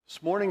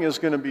This morning is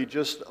going to be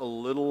just a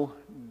little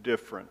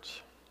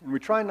different. And we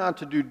try not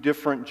to do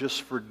different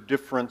just for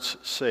difference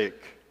sake.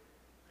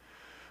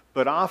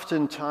 But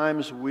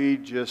oftentimes we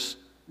just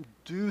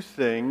do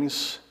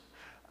things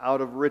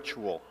out of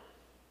ritual.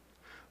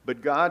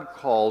 But God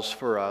calls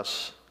for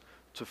us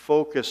to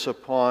focus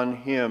upon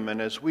Him. And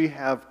as we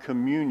have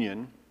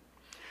communion,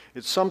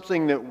 it's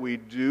something that we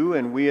do,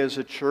 and we as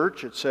a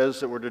church, it says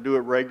that we're to do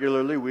it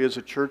regularly. We as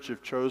a church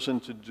have chosen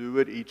to do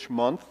it each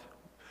month.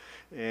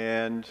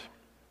 And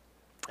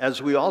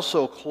as we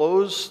also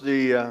close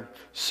the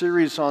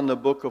series on the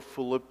book of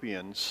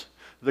Philippians,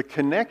 the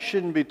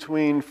connection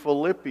between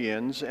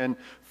Philippians and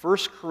 1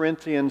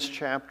 Corinthians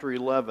chapter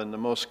 11, the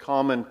most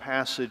common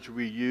passage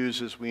we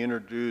use as we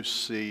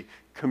introduce the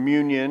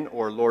communion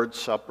or Lord's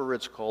Supper,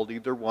 it's called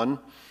either one,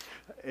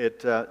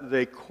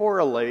 they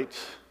correlate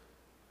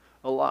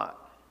a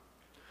lot.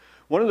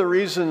 One of the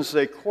reasons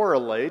they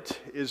correlate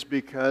is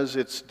because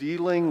it's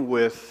dealing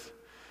with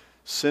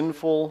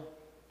sinful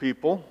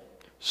people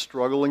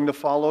struggling to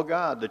follow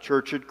God. The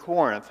church at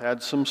Corinth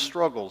had some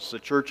struggles. The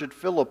church at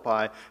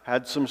Philippi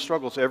had some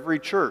struggles. Every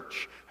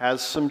church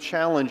has some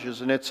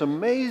challenges, and it's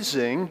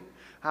amazing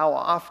how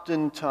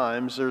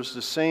oftentimes there's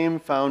the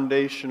same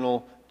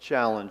foundational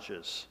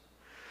challenges.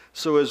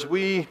 So as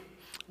we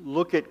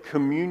look at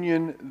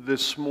communion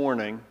this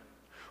morning,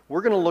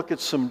 we're going to look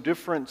at some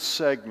different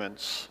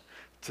segments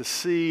to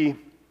see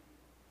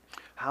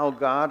how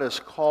God has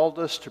called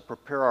us to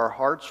prepare our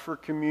hearts for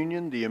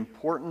communion, the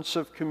importance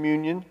of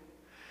communion,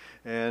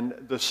 and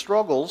the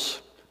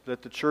struggles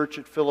that the church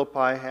at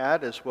Philippi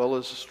had, as well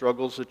as the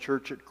struggles the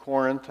church at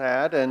Corinth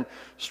had, and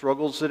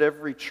struggles that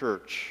every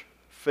church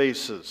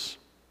faces.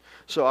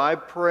 So I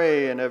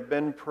pray and have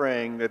been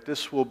praying that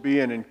this will be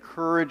an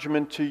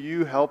encouragement to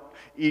you, help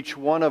each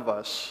one of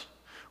us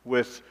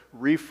with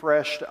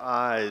refreshed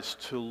eyes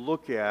to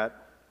look at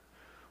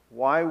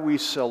why we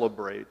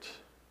celebrate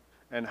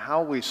and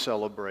how we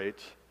celebrate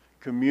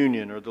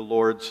communion or the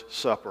Lord's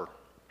Supper.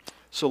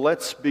 So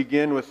let's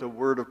begin with a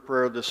word of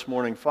prayer this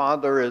morning.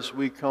 Father, as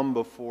we come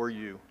before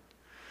you,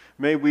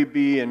 may we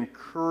be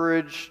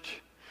encouraged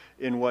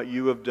in what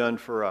you have done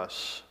for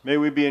us. May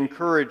we be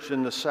encouraged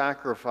in the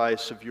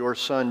sacrifice of your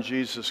Son,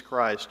 Jesus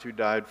Christ, who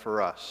died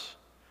for us.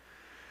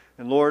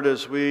 And Lord,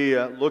 as we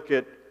look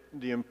at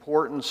the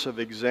importance of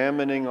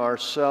examining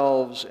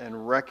ourselves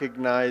and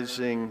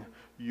recognizing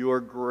your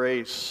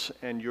grace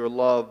and your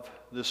love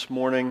this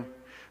morning,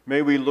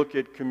 may we look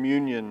at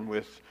communion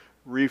with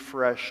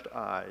refreshed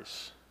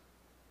eyes,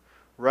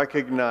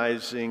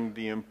 recognizing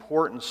the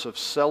importance of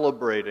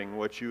celebrating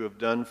what you have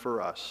done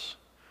for us.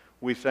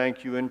 We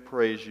thank you and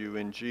praise you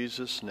in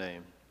Jesus'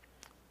 name.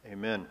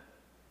 Amen.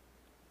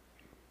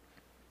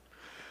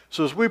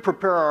 So as we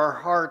prepare our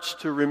hearts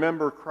to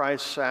remember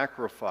Christ's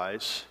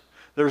sacrifice,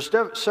 there's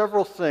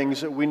several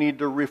things that we need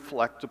to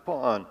reflect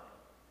upon.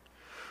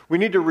 We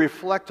need to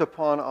reflect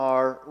upon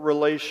our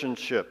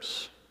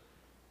relationships.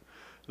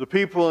 The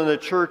people in the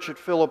church at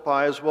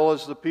Philippi, as well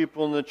as the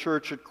people in the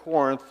church at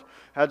Corinth,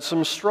 had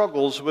some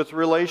struggles with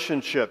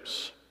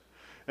relationships.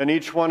 And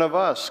each one of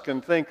us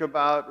can think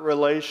about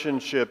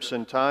relationships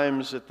and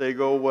times that they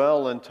go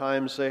well and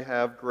times they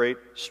have great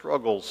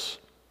struggles.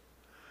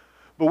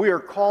 But we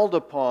are called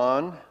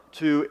upon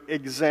to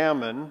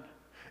examine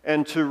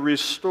and to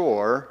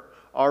restore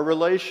our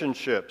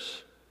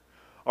relationships.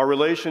 Our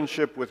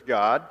relationship with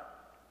God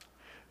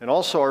and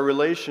also our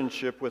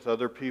relationship with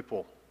other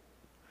people.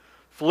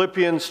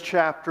 Philippians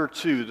chapter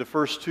 2, the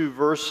first two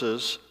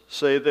verses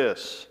say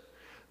this: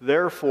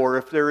 "Therefore,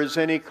 if there is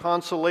any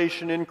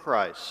consolation in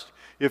Christ,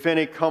 if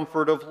any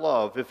comfort of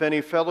love, if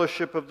any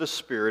fellowship of the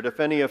Spirit, if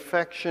any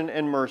affection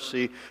and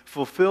mercy,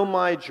 fulfill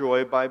my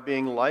joy by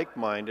being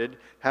like-minded,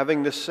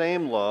 having the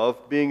same love,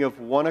 being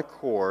of one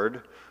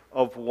accord,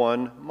 of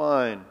one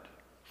mind."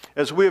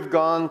 As we have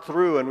gone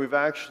through, and we've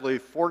actually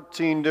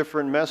 14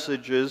 different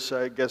messages,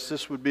 I guess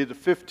this would be the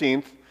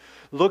 15th,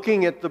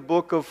 looking at the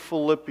book of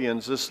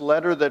Philippians, this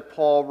letter that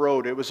Paul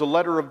wrote. It was a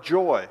letter of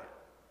joy.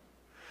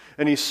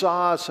 And he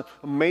saw some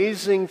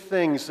amazing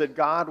things that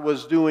God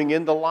was doing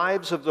in the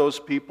lives of those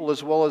people,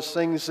 as well as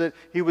things that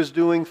he was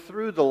doing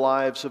through the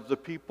lives of the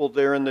people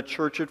there in the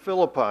church at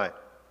Philippi.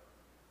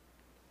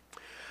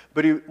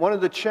 But one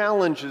of the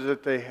challenges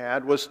that they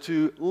had was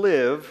to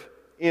live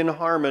in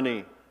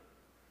harmony.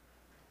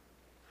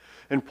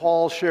 And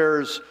Paul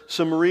shares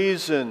some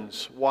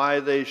reasons why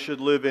they should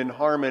live in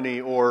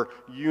harmony or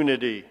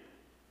unity.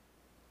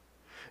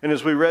 And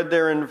as we read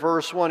there in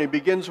verse 1, he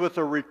begins with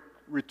a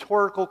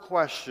rhetorical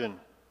question.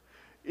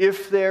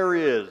 If there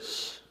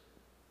is,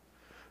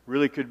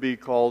 really could be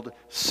called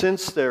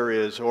since there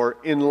is, or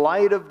in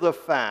light of the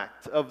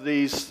fact of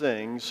these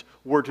things,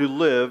 we're to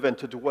live and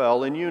to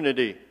dwell in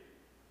unity.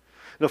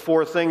 The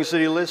four things that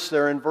he lists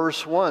there in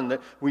verse 1,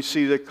 that we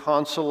see the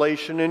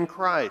consolation in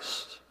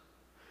Christ.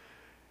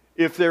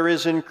 If there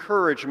is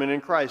encouragement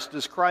in Christ,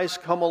 does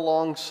Christ come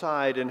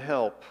alongside and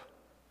help?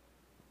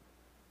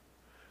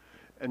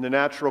 And the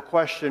natural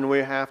question we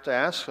have to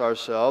ask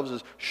ourselves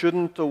is,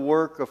 shouldn't the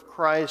work of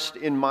Christ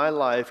in my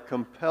life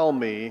compel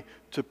me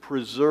to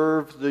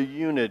preserve the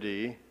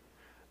unity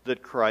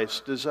that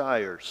Christ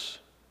desires.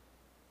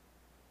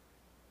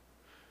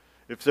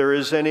 If there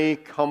is any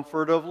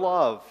comfort of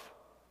love,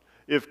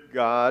 if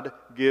God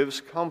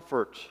gives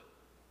comfort.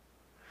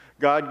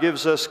 God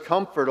gives us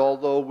comfort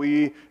although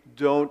we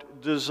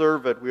don't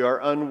deserve it. We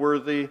are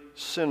unworthy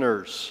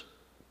sinners.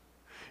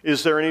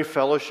 Is there any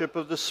fellowship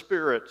of the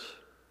Spirit?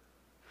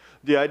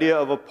 The idea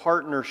of a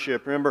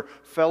partnership. Remember,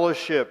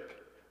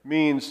 fellowship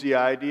means the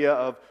idea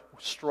of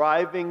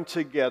striving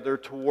together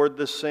toward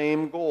the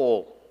same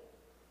goal.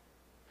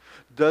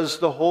 Does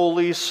the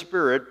Holy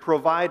Spirit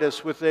provide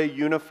us with a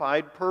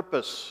unified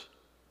purpose?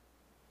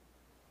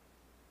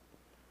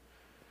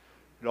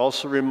 It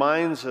also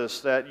reminds us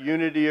that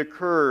unity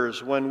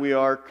occurs when we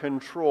are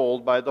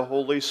controlled by the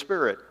Holy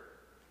Spirit.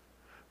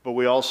 But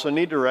we also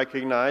need to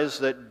recognize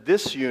that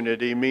this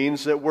unity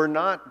means that we're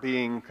not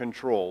being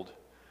controlled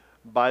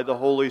by the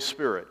Holy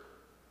Spirit.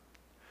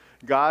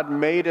 God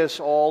made us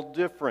all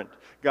different.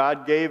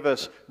 God gave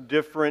us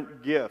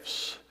different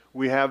gifts.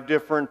 We have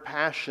different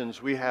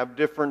passions. We have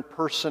different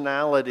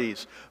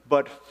personalities.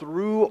 But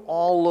through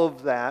all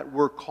of that,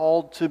 we're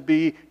called to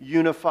be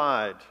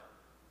unified.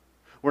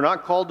 We're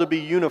not called to be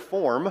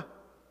uniform.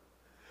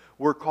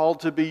 We're called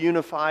to be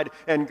unified.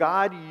 And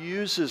God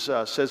uses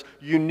us as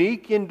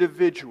unique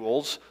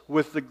individuals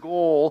with the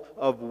goal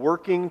of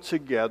working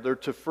together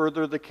to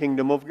further the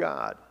kingdom of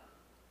God.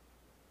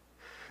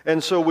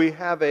 And so we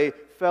have a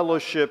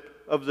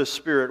fellowship of the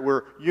Spirit.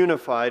 We're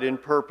unified in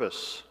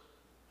purpose.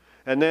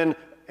 And then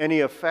any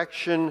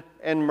affection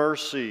and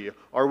mercy?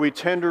 Are we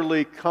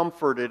tenderly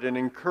comforted and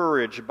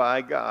encouraged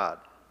by God?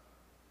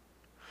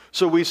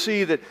 So we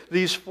see that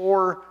these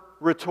four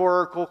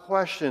rhetorical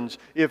questions,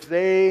 if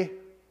they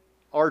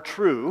are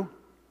true,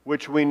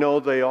 which we know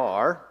they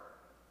are,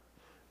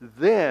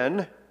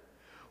 then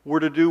we're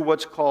to do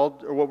what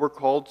we're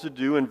called to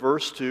do in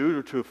verse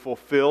 2, to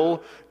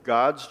fulfill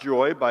God's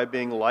joy by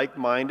being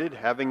like-minded,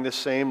 having the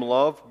same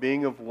love,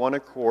 being of one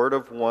accord,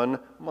 of one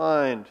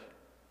mind.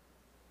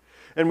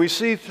 And we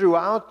see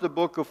throughout the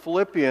book of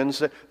Philippians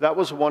that that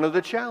was one of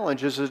the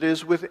challenges. It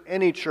is with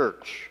any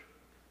church.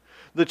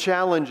 The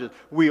challenge is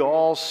we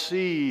all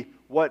see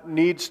what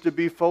needs to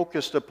be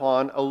focused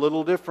upon a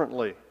little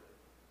differently.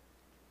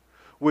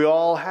 We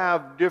all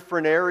have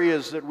different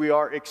areas that we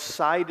are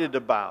excited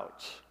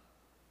about.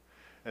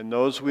 And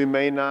those we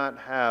may not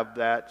have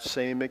that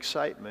same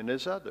excitement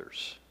as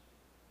others.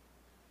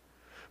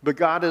 But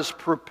God has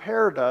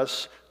prepared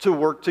us to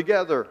work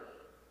together.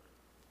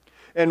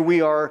 And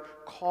we are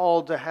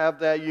called to have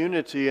that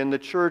unity. And the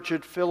church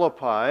at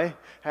Philippi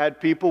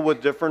had people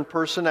with different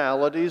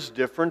personalities,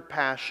 different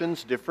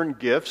passions, different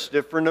gifts,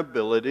 different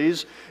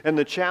abilities. And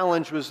the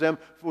challenge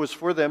was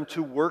for them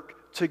to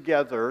work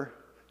together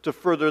to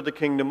further the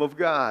kingdom of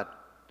God,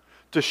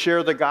 to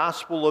share the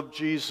gospel of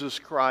Jesus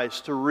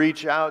Christ, to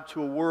reach out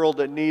to a world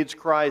that needs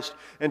Christ,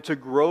 and to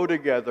grow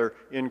together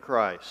in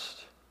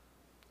Christ.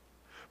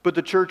 But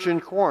the church in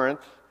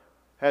Corinth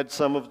had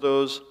some of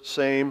those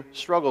same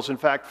struggles. In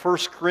fact, 1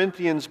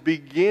 Corinthians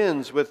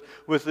begins with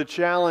the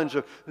challenge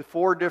of the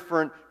four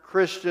different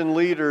Christian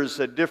leaders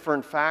that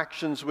different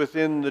factions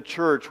within the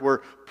church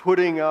were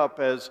putting up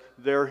as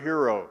their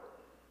hero.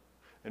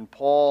 And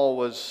Paul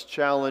was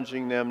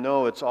challenging them,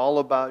 no, it's all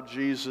about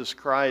Jesus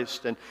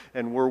Christ,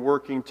 and we're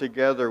working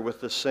together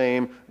with the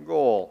same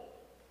goal.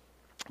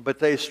 But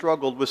they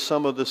struggled with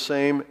some of the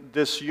same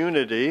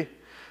disunity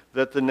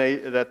that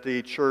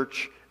the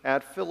church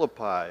at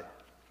Philippi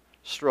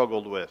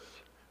struggled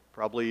with,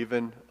 probably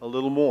even a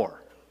little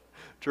more.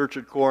 Church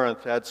at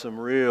Corinth had some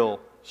real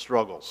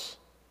struggles.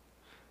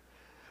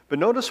 But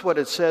notice what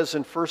it says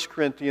in 1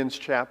 Corinthians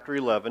chapter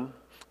 11,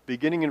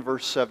 beginning in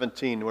verse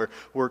 17, where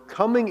we're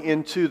coming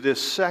into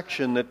this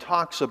section that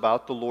talks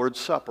about the Lord's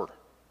Supper.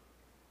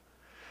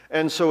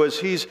 And so as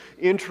he's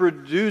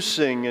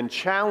introducing and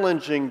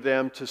challenging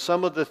them to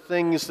some of the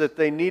things that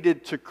they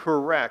needed to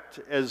correct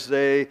as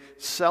they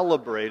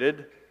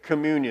celebrated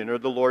communion or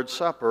the Lord's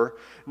Supper,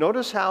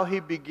 notice how he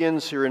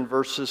begins here in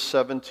verses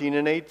 17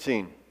 and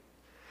 18. It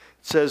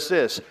says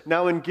this,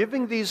 "Now in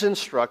giving these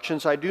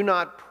instructions, I do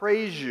not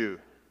praise you."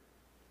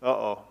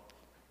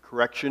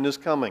 Correction is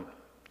coming.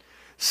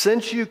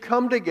 "Since you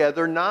come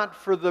together not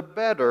for the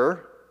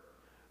better,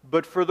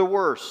 but for the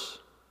worse.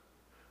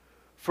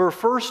 For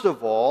first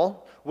of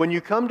all, when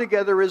you come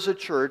together as a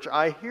church,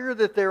 I hear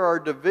that there are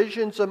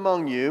divisions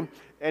among you,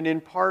 and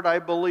in part I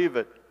believe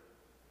it."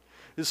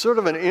 It's sort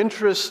of an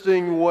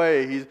interesting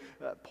way.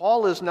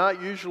 Paul is not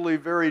usually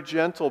very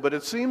gentle, but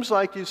it seems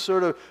like he's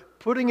sort of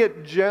putting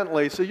it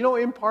gently. So,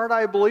 in part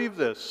I believe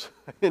this.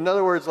 In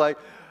other words, like,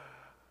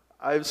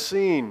 I've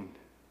seen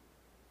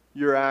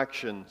your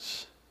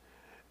actions,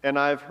 and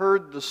I've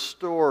heard the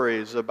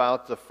stories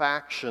about the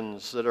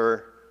factions that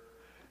are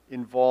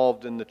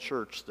involved in the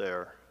church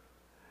there.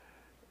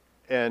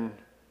 And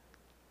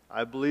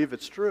I believe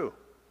it's true.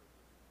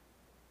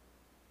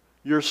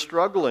 You're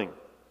struggling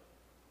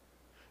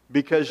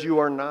because you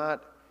are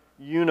not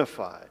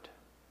unified.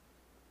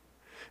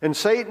 And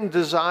Satan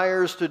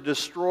desires to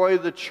destroy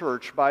the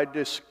church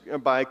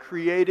by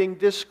creating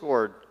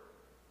discord.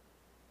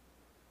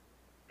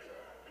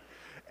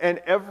 and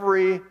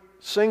every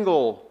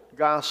single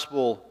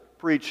gospel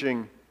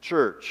preaching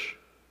church.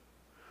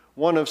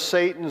 One of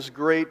Satan's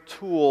great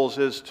tools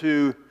is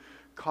to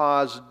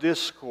cause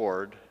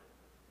discord,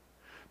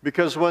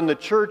 because when the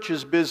church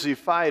is busy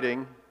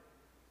fighting,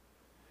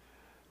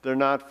 they're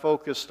not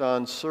focused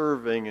on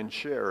serving and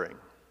sharing.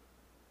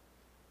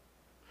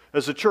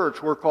 As a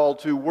church, we're called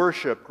to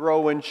worship,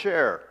 grow, and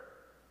share.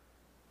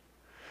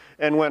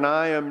 And when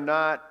I am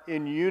not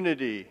in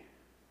unity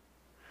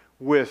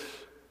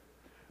with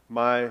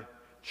my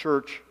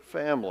church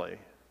family,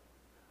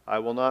 I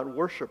will not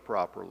worship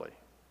properly.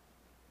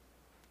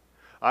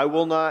 I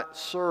will not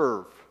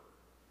serve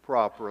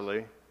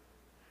properly,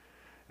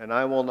 and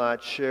I will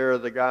not share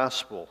the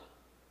gospel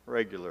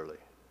regularly.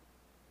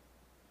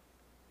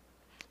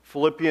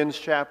 Philippians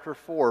chapter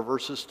 4,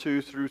 verses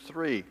 2 through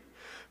 3. A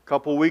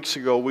couple weeks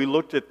ago, we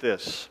looked at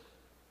this.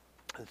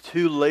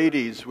 Two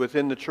ladies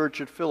within the church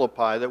at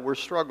Philippi that were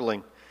struggling.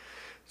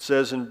 It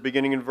says,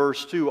 beginning in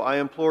verse 2, I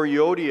implore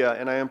Euodia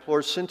and I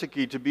implore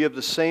Syntyche to be of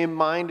the same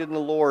mind in the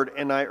Lord,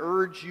 and I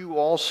urge you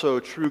also,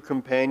 true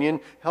companion,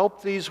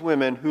 help these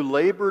women who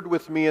labored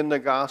with me in the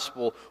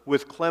gospel,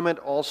 with Clement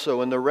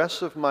also, and the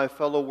rest of my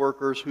fellow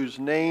workers whose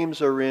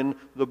names are in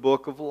the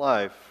book of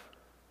life.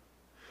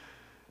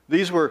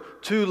 These were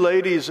two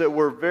ladies that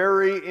were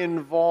very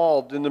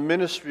involved in the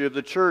ministry of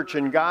the church,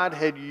 and God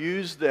had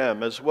used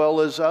them as well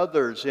as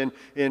others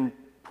in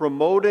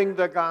promoting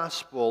the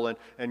gospel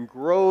and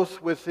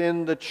growth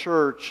within the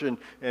church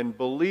and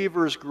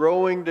believers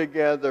growing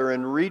together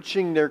and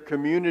reaching their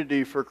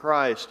community for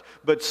Christ.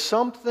 But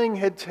something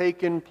had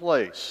taken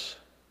place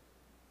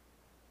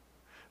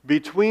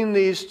between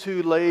these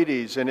two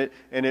ladies, and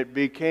it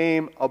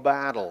became a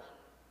battle.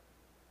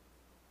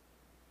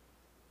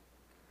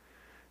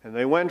 And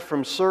they went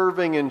from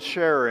serving and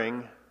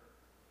sharing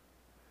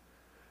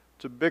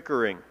to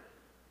bickering.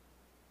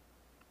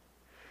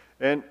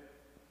 And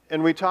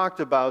we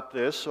talked about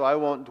this, so I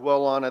won't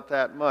dwell on it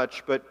that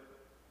much, but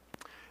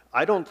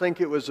I don't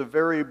think it was a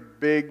very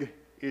big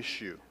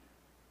issue.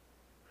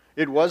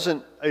 It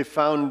wasn't a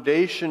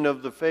foundation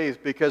of the faith,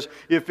 because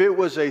if it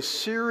was a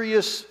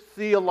serious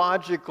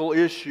theological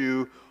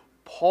issue,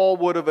 Paul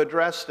would have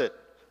addressed it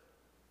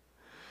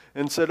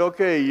and said,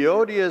 okay,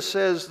 Euodia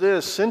says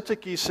this,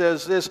 Syntyche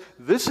says this,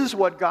 this is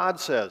what God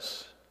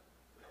says.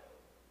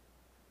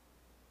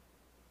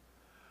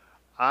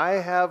 I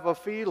have a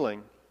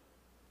feeling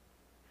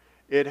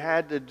it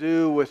had to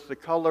do with the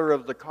color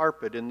of the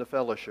carpet in the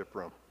fellowship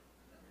room.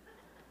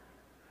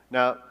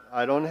 Now,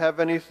 I don't have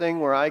anything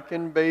where I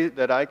can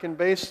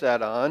base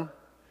that on,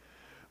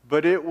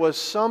 but it was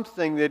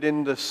something that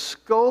in the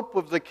scope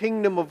of the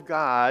kingdom of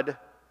God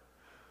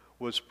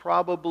was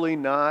probably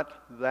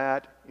not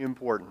that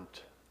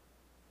important.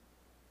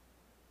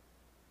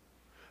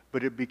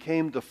 But it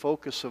became the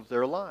focus of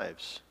their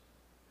lives.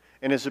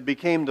 And as it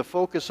became the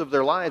focus of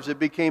their lives, it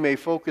became a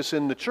focus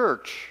in the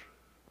church.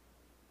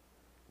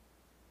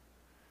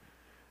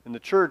 And the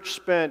church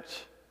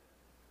spent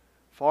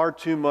far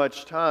too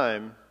much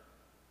time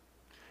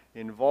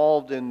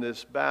involved in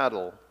this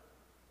battle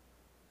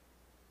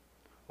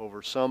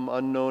over some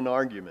unknown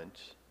argument,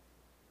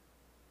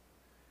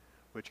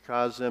 which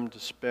caused them to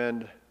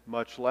spend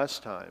much less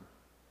time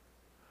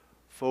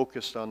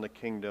focused on the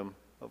kingdom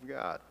of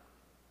God.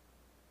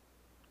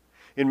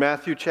 In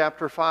Matthew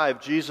chapter 5,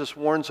 Jesus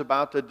warns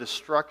about the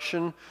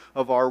destruction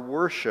of our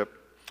worship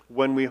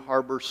when we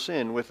harbor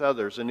sin with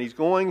others. And he's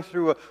going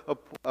through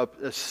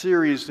a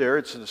series there.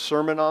 It's the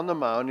Sermon on the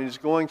Mount. And he's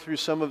going through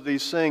some of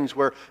these things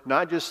where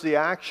not just the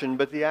action,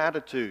 but the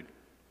attitude.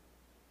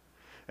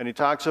 And he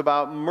talks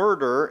about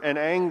murder and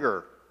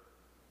anger.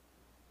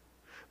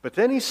 But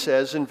then he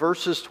says in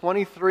verses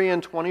 23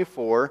 and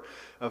 24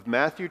 of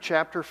Matthew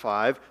chapter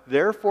 5,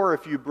 therefore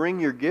if you bring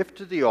your gift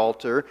to the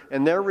altar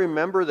and there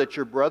remember that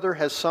your brother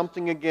has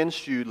something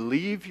against you,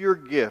 leave your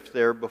gift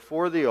there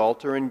before the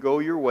altar and go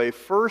your way.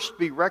 First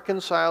be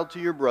reconciled to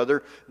your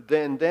brother,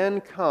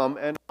 then come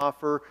and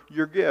offer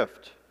your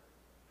gift.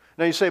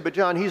 Now you say, but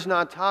John, he's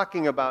not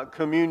talking about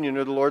communion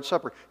or the Lord's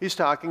Supper. He's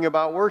talking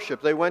about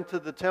worship. They went to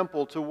the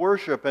temple to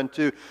worship and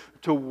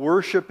to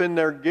worship in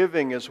their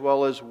giving as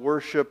well as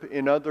worship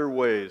in other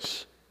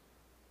ways.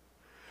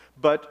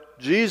 But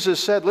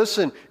Jesus said,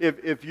 listen,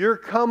 if you're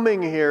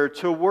coming here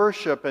to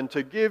worship and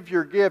to give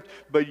your gift,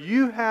 but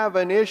you have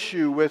an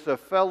issue with a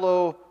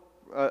fellow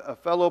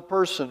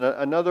person,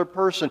 another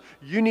person,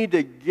 you need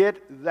to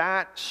get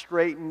that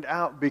straightened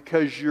out,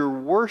 because your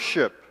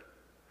worship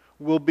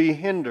will be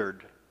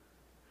hindered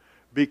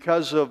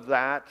because of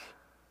that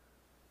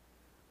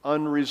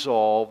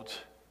unresolved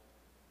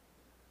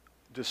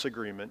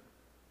disagreement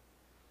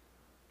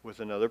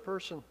with another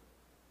person.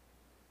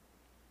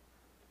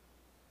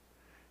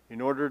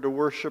 In order to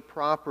worship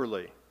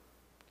properly,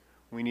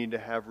 we need to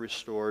have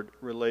restored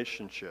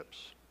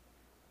relationships.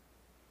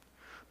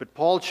 But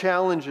Paul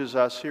challenges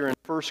us here in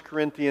 1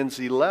 Corinthians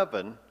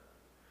 11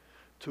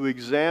 to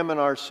examine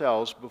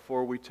ourselves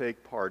before we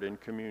take part in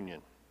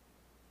communion.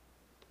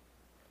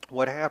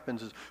 what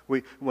happens is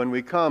when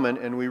we come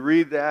and we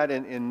read that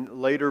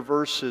in later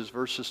verses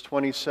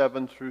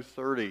 27 through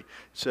 30, it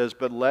says,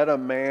 "But let a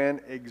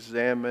man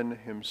examine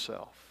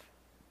himself."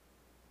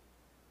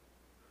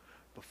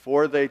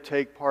 Before they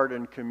take part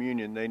in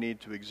communion, they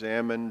need to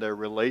examine their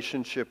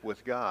relationship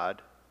with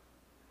God.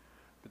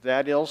 But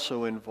that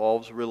also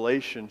involves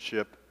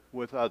relationship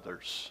with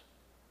others.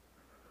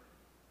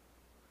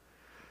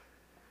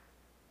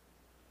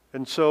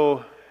 And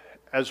so,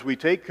 as we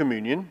take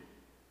communion,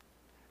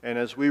 and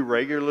as we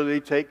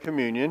regularly take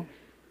communion,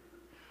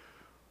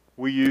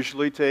 we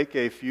usually take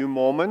a few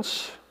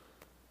moments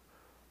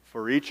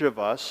for each of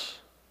us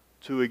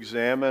to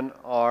examine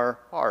our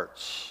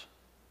hearts,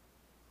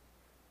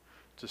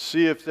 to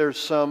see if there's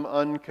some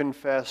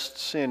unconfessed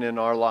sin in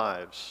our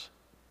lives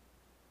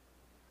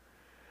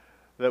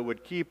that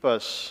would keep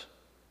us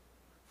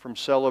from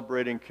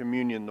celebrating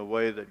communion the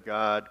way that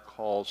God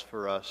calls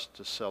for us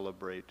to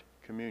celebrate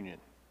communion.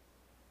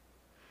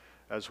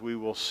 As we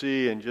will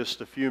see in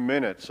just a few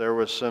minutes, there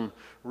were some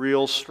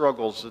real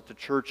struggles that the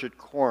church at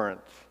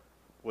Corinth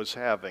was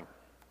having.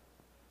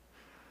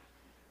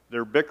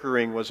 Their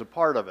bickering was a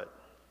part of it,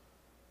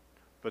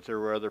 but there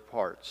were other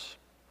parts.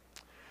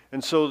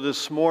 And so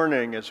this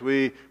morning, as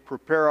we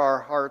prepare our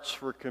hearts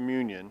for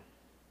communion,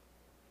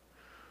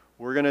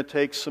 we're going to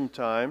take some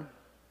time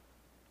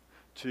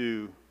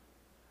to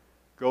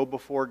go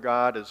before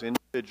God as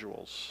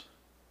individuals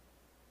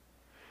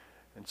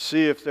and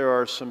see if there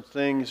are some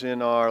things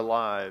in our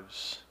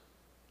lives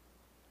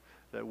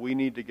that we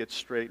need to get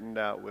straightened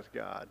out with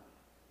God.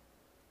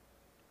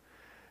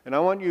 And I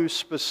want you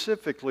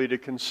specifically to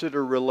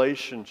consider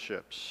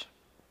relationships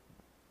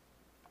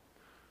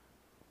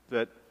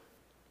that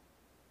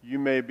you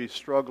may be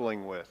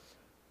struggling with.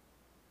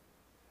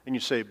 And you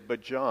say,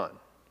 "But John,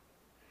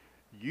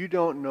 you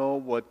don't know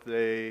what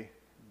they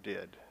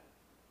did."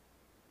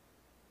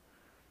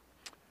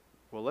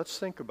 Well, let's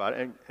think about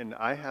it. And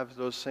I have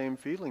those same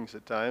feelings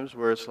at times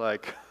where it's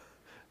like,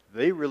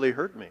 they really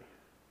hurt me.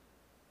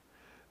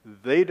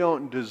 They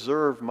don't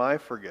deserve my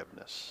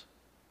forgiveness.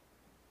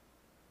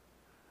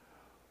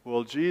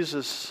 Well,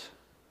 Jesus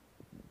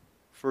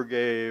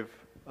forgave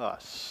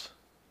us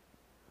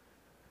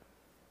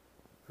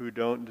who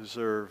don't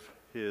deserve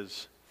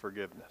his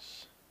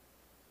forgiveness.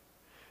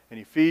 And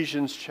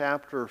Ephesians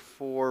chapter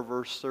 4,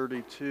 verse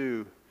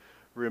 32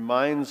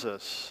 reminds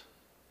us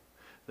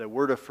that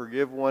we're to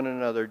forgive one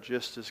another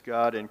just as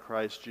God in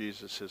Christ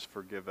Jesus has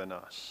forgiven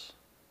us.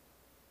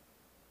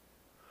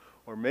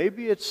 Or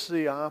maybe it's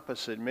the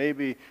opposite.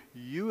 Maybe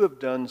you have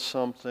done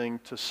something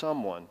to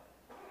someone.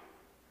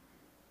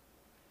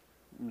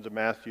 The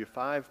Matthew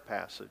 5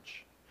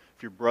 passage.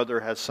 If your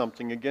brother has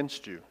something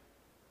against you.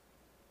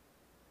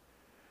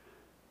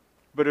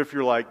 But if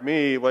you're like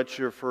me, what's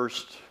your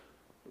first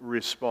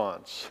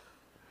response?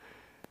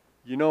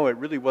 You know, it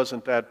really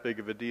wasn't that big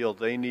of a deal.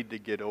 They need to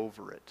get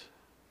over it.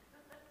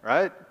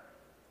 Right?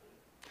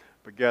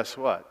 But guess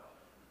what?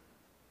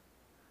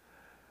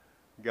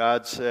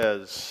 God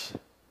says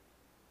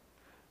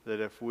that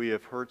if we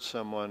have hurt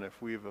someone,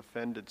 if we have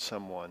offended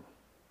someone,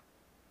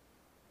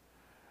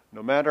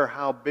 no matter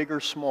how big or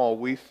small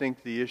we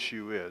think the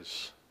issue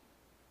is,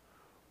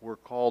 we're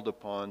called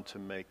upon to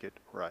make it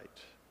right.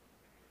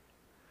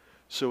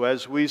 So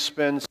as we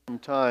spend some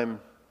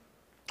time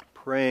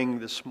praying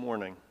this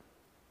morning,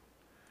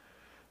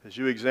 as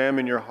you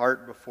examine your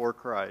heart before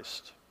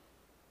Christ,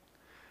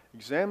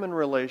 examine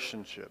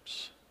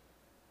relationships.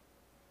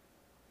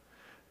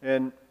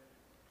 And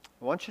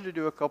I want you to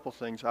do a couple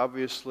things.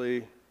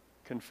 Obviously,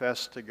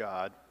 confess to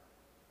God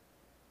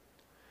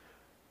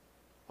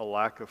a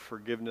lack of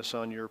forgiveness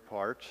on your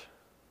part,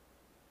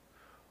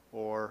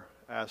 or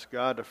ask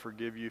God to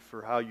forgive you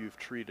for how you've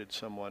treated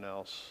someone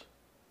else.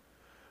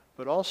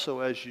 But also,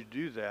 as you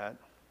do that,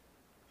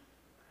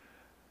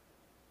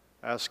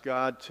 ask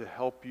God to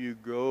help you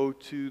go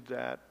to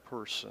that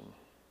person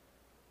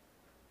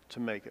to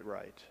make it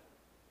right.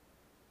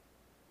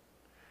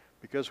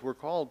 Because we're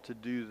called to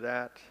do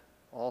that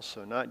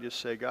also. Not just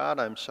say, "God,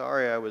 I'm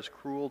sorry I was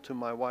cruel to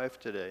my wife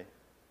today."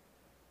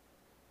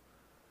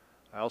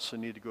 I also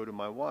need to go to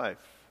my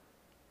wife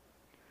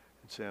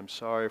and say, "I'm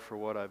sorry for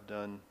what I've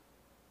done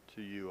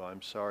to you.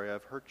 I'm sorry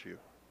I've hurt you."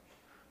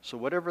 So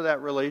whatever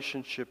that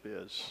relationship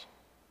is,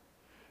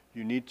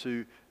 you need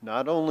to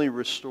not only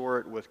restore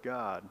it with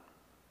God,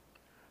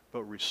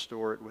 but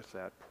restore it with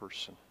that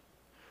person.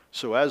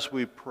 So as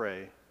we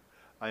pray,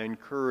 I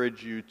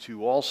encourage you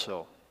to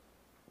also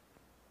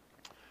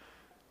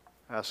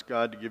ask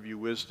God to give you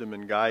wisdom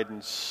and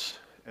guidance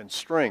and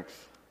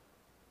strength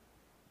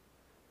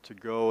to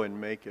go and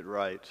make it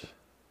right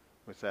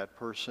with that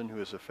person who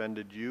has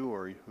offended you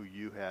or who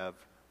you have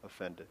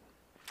offended.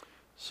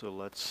 So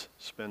let's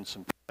spend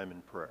some time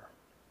in prayer.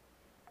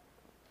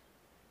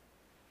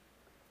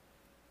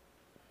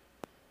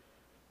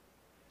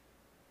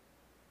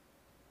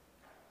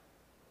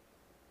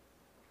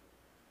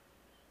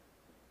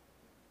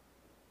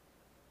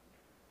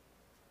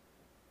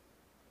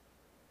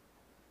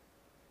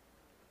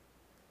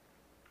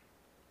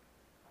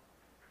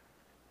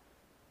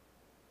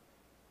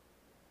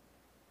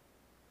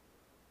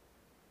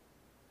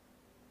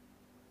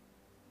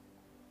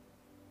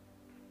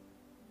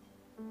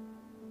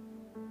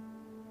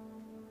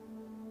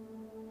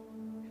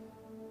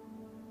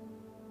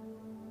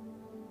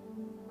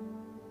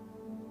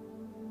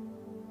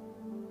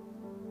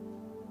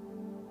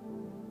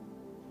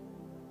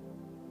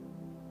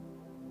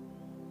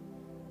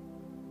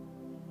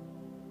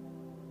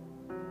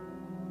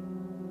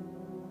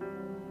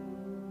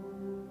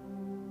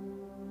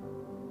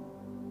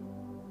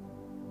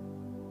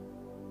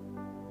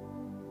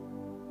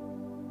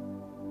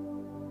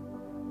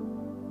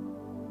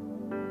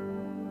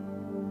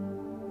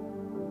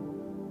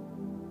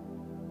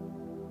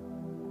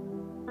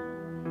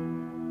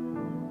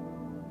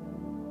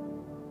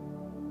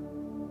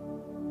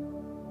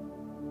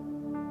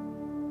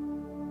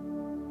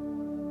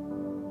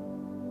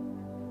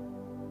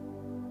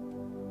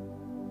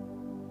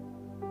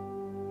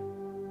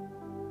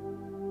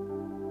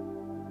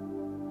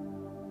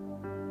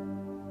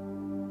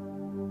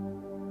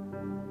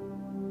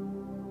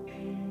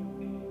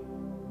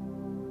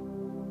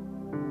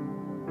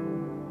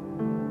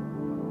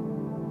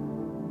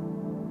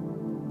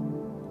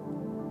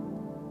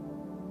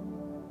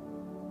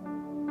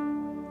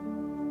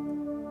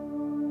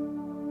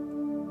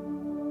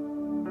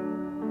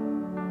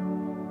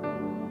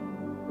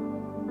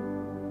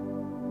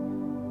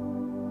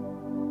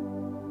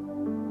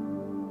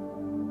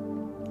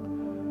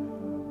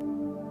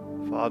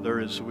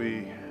 Father, as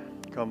we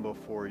come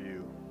before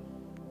you,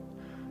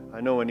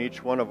 I know in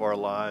each one of our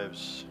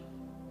lives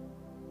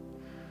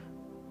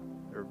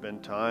there have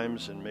been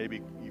times, and maybe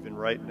even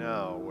right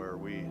now, where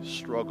we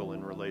struggle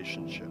in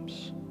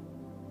relationships.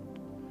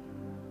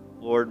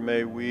 Lord,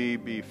 may we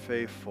be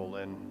faithful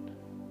and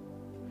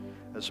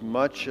as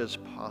much as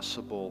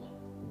possible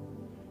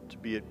to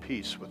be at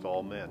peace with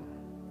all men.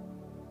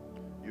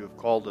 You have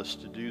called us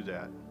to do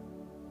that.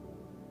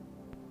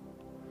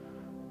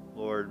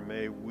 Lord,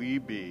 may we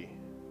be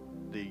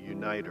the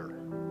uniter.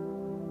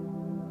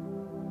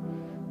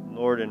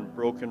 Lord, in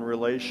broken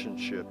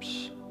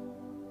relationships,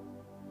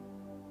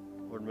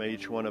 Lord, may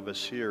each one of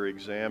us here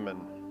examine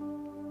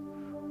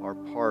our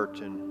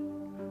part in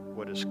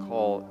what has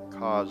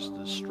caused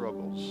the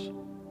struggles.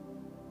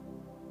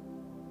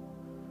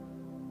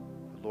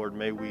 Lord,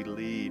 may we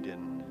lead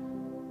in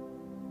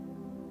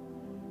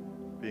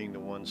being the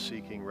one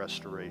seeking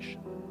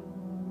restoration.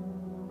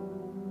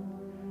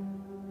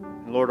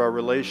 And Lord, our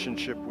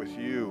relationship with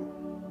you,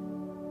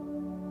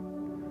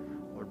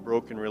 Lord,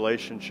 broken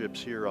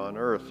relationships here on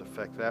earth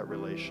affect that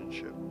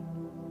relationship.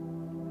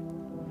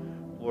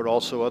 Lord,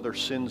 also other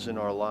sins in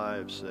our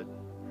lives that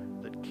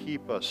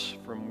keep us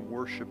from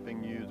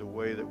worshiping you the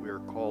way that we are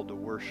called to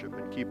worship,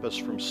 and keep us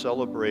from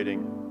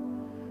celebrating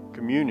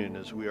communion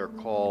as we are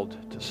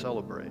called to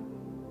celebrate.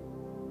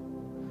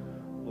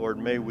 Lord,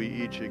 may we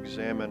each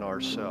examine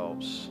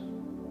ourselves.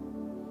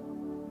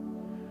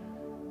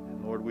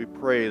 And Lord, we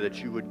pray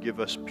that you would give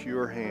us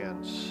pure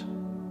hands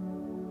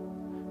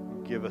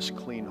and give us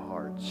clean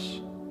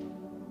hearts.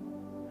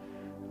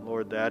 And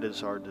Lord, that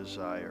is our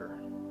desire.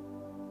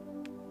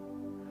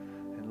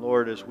 And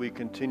Lord, as we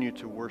continue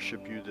to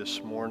worship you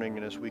this morning,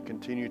 and as we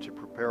continue to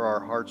prepare our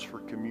hearts for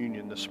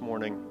communion this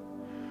morning,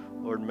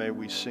 Lord, may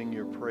we sing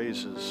your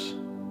praises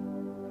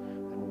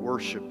and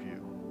worship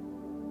you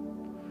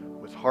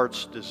with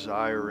hearts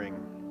desiring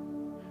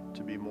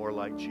to be more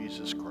like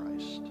Jesus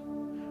Christ.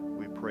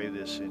 We pray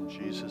this in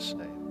Jesus'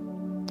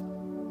 name.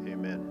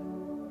 Amen.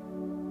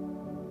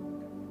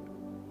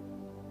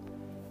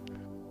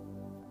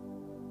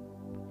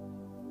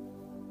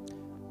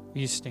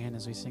 Will you stand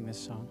as we sing this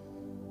song?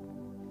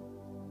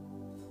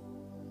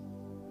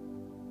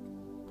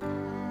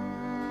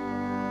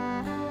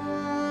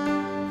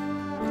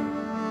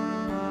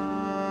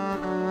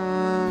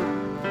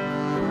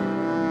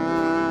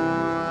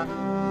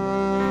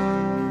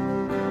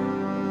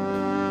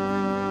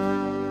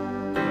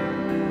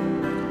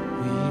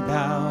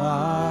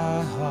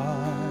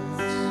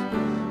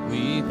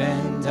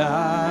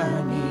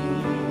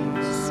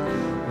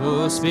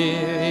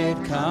 Spirit,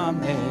 come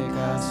make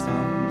us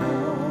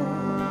humble.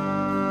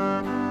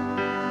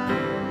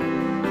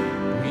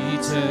 We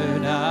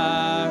turn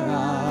our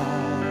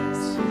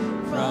eyes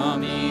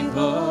from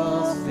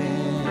evil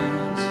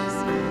things.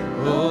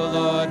 Oh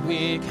Lord,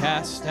 we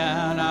cast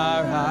down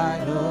our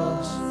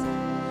idols.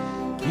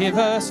 Give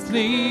us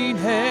clean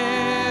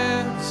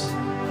hands,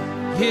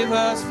 give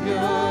us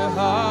pure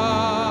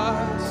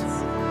hearts.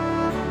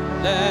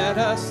 Let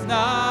us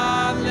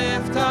not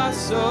lift our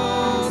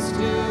souls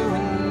to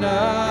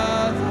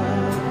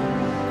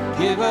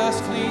give us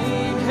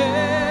clean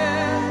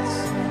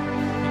hands,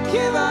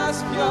 give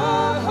us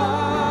pure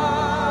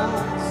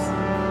hearts.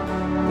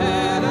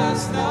 Let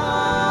us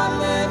not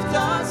lift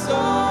our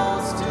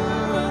souls to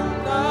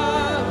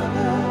another.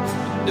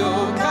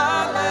 No,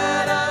 God,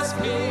 let us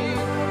be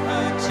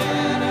a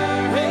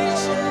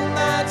generation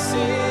that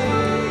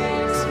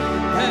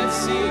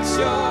seeks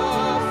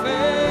your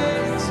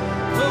face.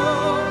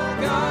 Oh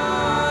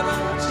God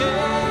of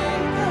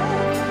Jacob,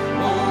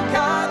 oh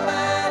God,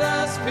 let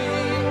us be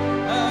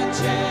a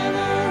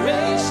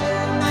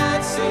generation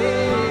that seeks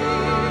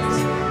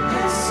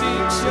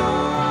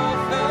your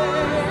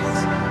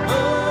face.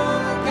 Oh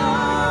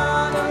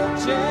God of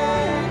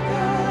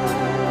Jacob,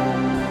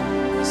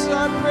 so I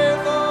pray,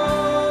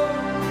 Lord,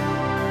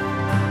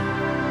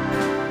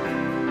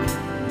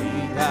 we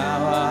bow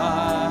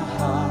our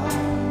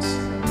hearts,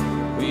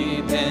 we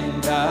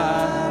bend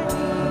our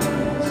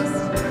knees.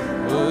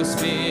 Oh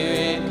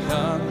Spirit,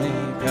 come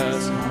make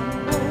us humble.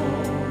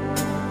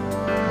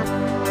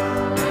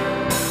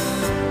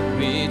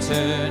 We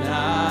turn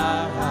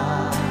our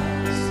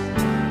eyes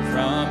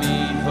from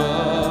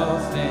evil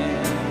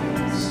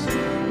things.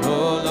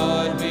 Oh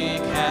Lord, we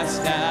cast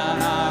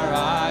down our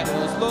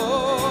idols.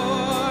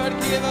 Lord,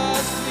 give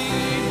us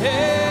clean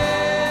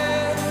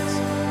hands,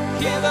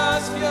 give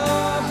us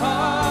pure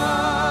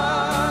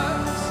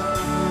hearts.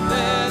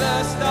 Let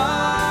us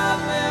not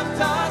lift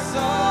our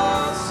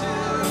souls to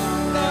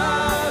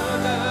another.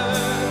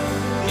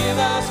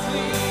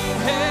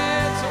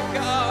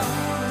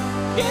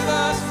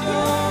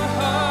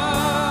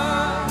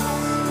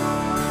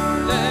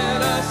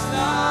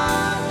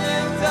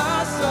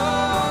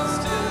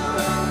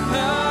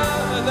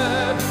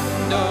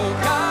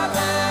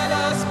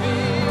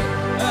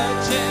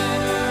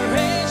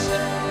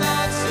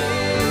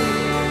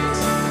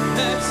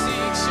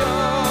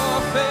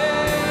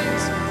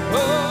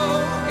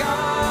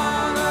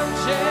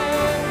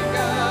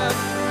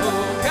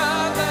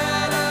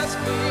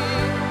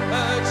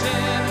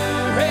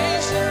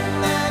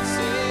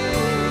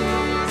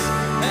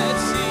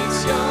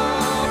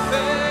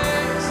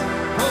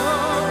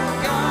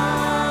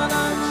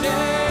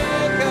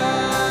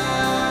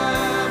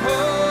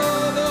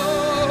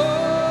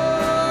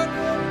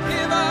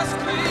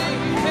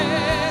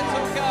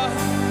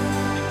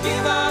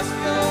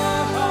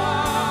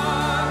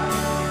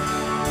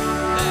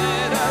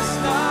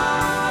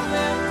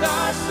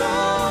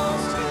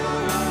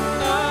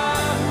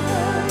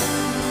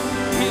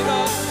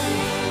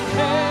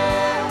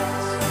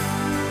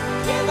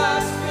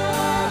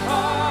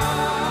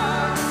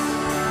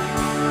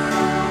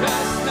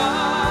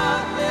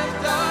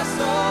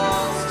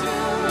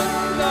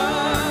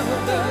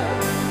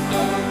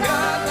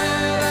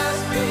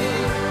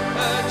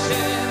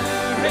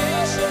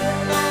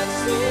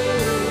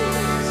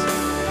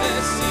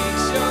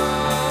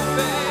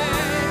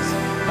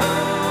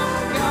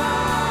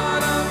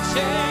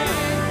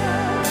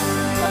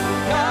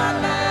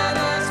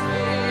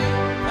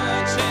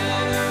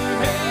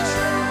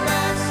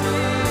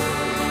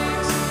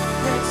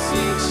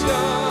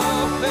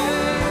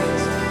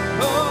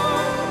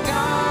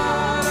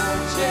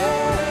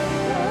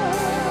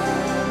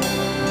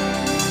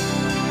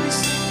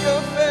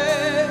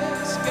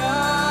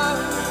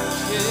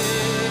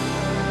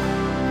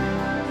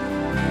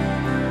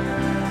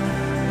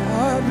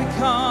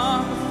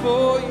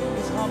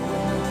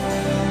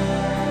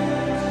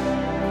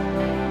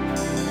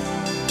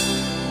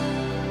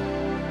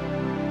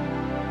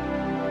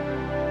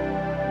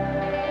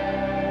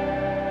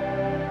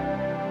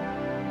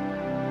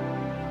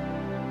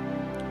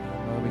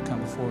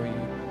 before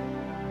you,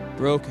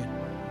 broken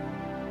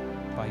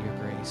by your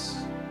grace.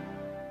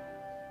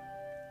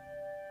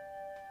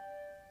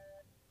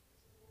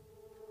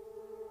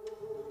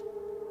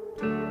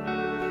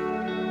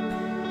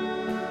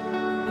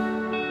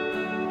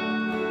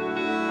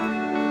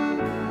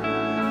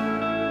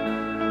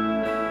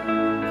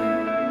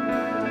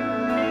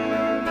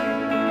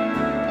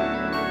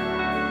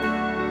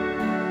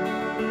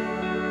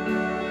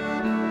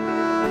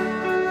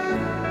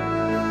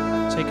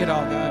 Take it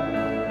all, God.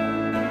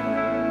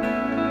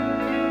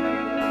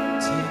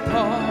 Take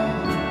all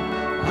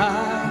I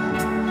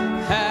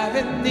have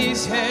in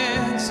these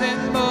hands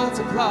and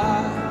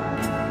multiply,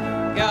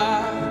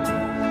 God,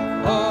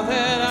 all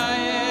that I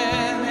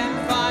am,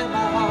 and find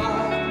my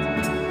heart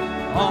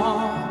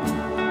on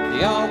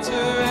the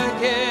altar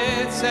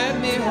again. Set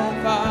me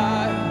on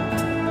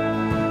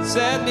fire,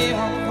 set me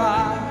on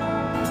fire.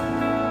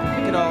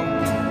 Take it all.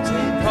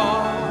 Take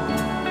all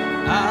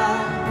I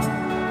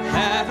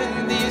have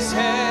in these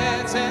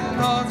hands and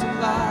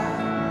multiply,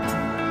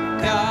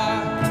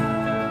 God,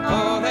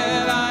 all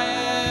that I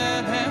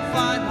am, and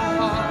find my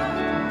heart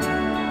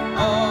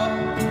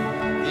on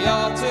the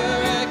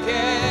altar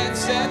again.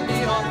 Set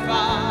me on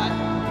fire,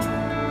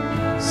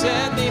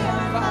 set me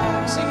on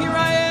fire. Sing, here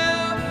I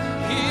am,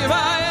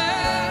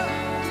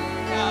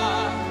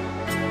 God,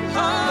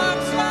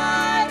 arms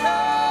wide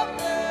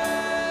open,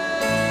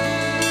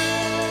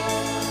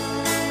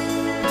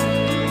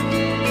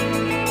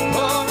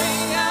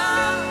 pouring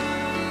out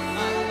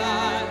my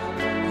life,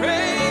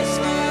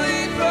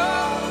 gracefully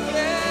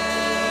broken.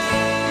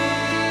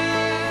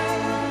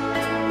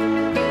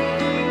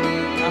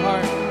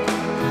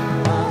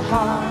 My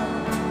heart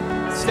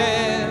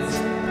stands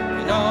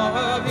in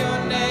awe of your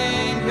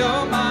name,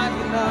 your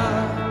mighty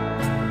love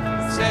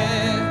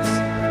stands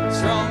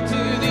strong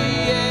to the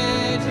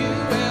end. You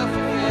will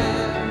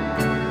fulfill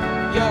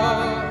your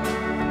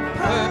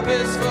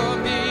purpose for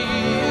me.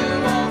 You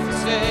won't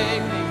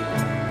forsake me.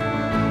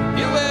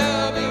 You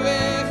will be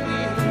with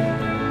me.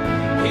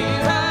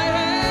 Here I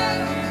am,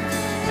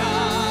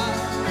 God,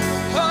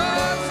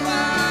 arms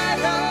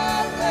wide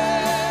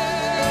open,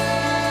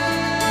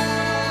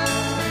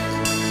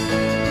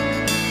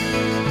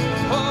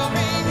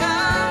 pouring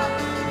out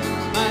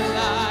my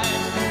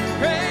life,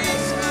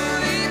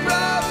 gracefully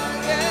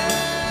broken.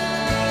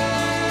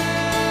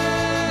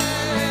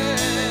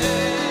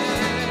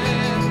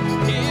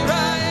 Here I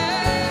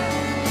am,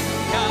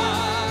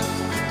 God,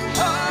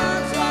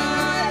 arms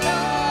wide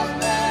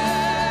open,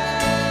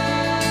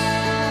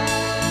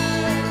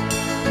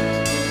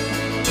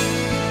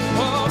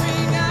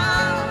 pouring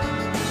out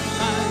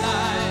my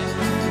life,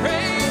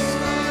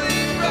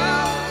 gracefully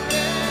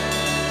broken.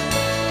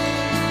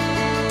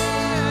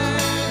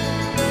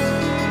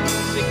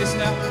 Sing this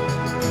now.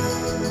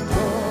 Oh,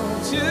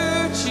 to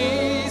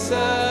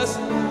Jesus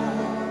now.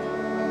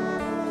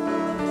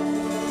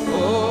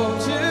 Oh,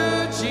 to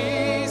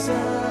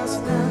Jesus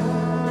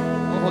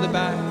now. Don't hold it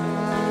back.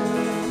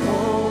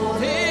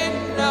 Holding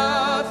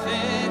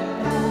nothing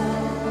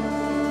back.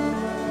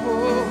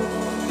 Oh,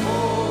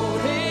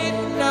 holding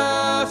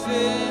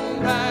nothing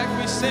back.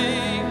 We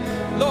sing,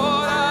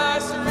 Lord, I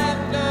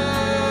surrender.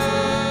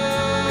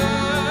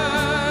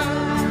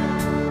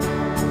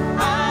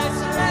 I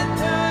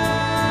surrender.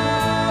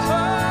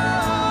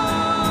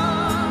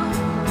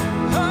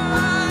 Oh, I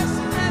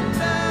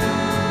surrender.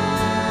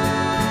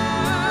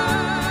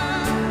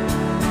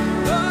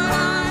 Lord, I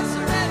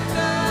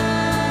surrender.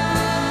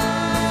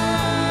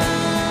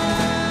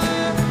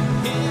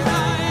 Here I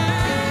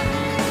am,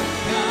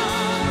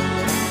 God,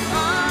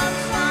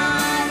 arms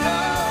wide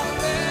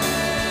open,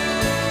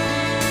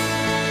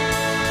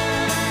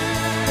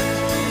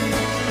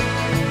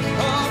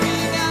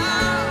 pouring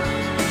out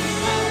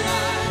my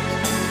life,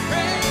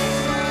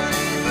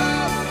 gracefully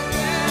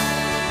broken.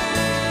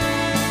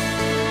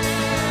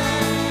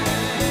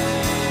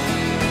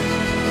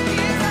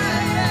 Here I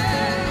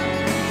am,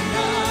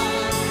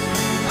 God,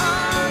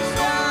 arms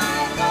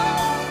wide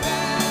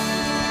open,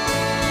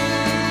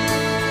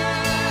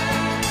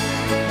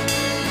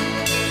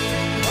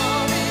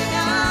 pouring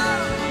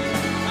out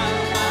my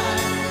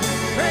life,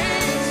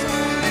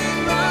 gracefully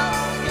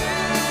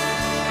broken.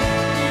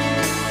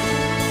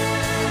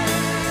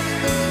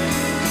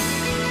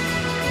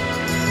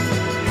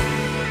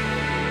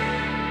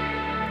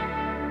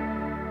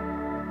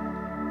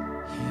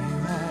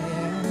 Here I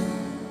am,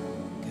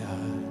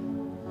 God,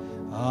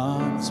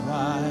 arms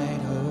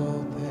wide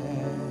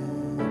open,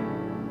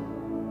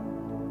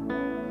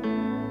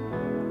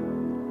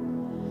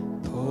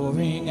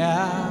 pouring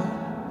out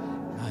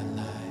my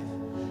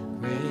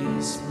life,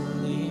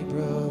 gracefully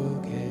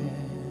broken.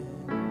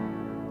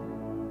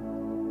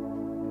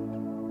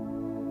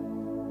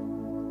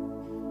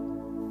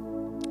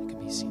 You can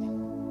be seated.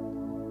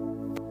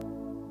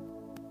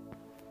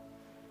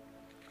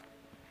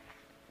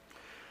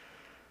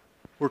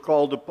 We're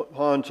called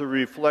upon to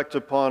reflect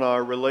upon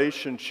our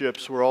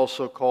relationships. We're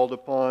also called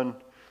upon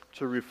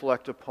to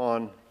reflect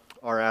upon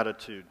our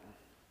attitude.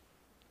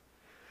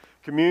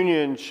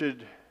 Communion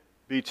should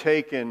be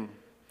taken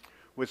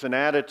with an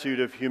attitude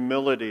of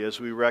humility as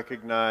we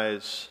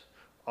recognize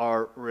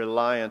our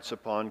reliance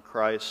upon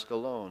Christ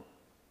alone.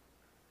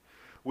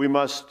 We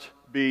must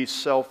be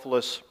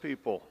selfless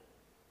people.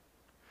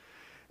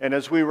 And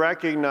as we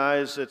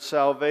recognize that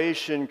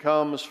salvation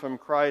comes from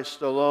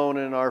Christ alone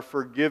and our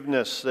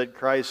forgiveness that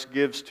Christ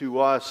gives to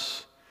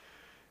us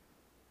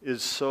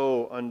is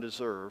so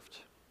undeserved,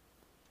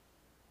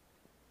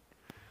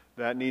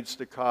 that needs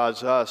to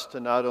cause us to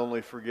not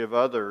only forgive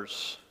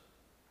others,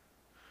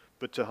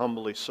 but to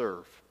humbly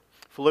serve.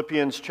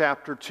 Philippians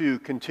chapter 2,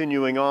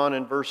 continuing on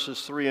in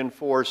verses 3 and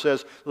 4,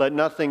 says, "Let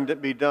nothing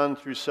be done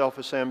through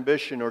selfish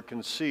ambition or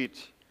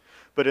conceit,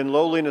 but in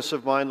lowliness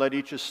of mind let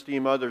each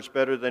esteem others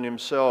better than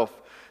himself.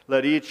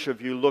 Let each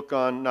of you look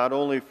on not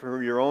only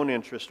for your own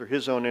interest or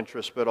his own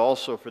interest, but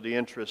also for the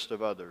interest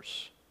of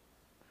others."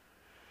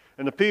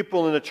 And the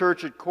people in the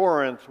church at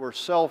Corinth were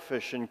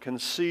selfish and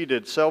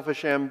conceited.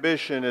 Selfish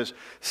ambition is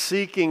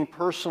seeking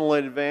personal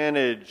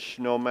advantage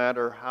no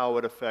matter how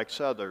it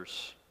affects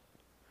others.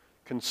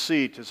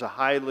 Conceit is a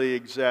highly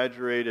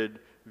exaggerated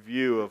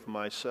view of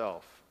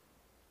myself.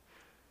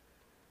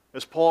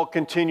 As Paul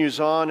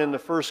continues on in the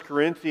 1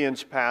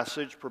 Corinthians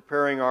passage,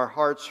 preparing our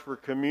hearts for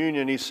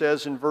communion, he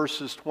says in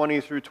verses 20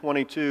 through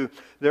 22,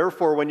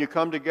 "Therefore, when you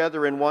come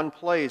together in one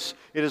place,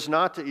 it is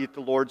not to eat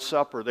the Lord's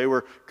Supper." They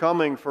were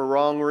coming for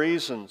wrong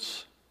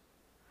reasons.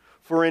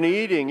 "For in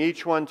eating,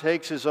 each one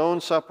takes his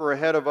own supper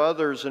ahead of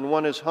others, and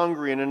one is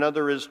hungry and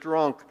another is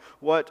drunk.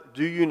 What,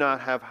 do you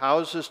not have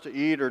houses to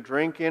eat or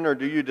drink in, or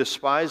do you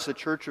despise the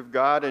church of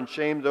God and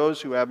shame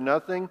those who have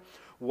nothing?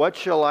 What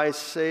shall I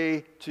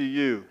say to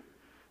you?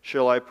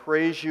 Shall I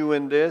praise you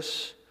in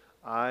this?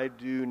 I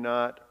do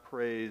not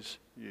praise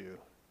you."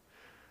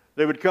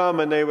 They would come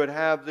and they would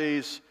have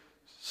these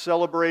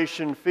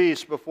celebration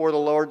feasts before the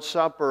Lord's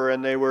Supper,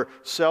 and they were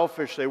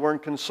selfish. They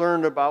weren't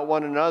concerned about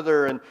one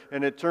another,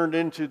 and it turned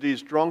into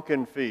these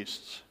drunken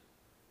feasts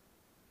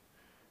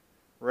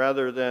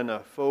rather than a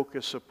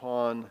focus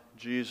upon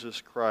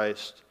Jesus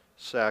Christ's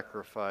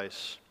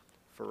sacrifice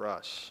for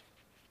us.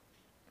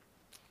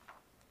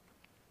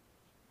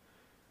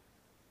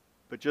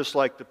 But just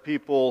like the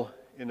people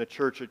in the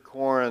church at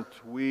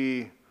Corinth,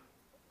 we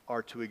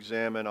are to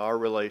examine our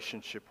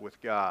relationship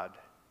with God.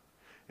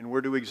 And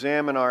we're to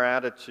examine our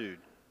attitude.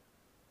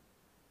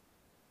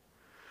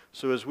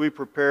 So as we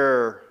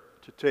prepare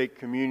to take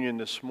communion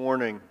this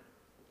morning,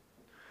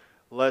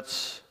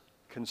 let's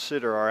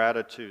consider our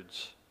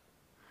attitudes.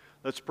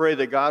 Let's pray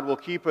that God will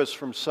keep us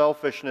from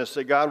selfishness,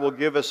 that God will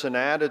give us an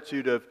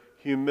attitude of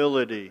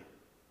humility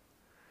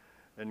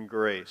and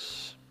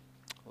grace.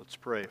 Let's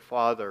pray.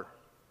 Father,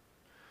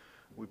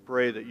 we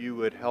pray that you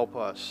would help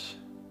us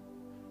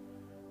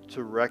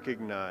to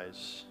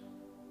recognize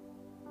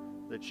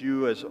that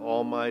you, as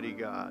Almighty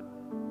God,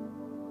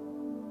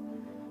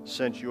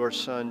 sent your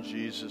Son,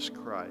 Jesus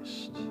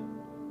Christ,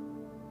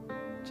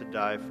 to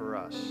die for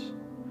us.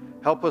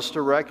 Help us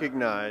to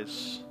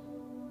recognize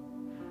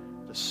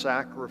the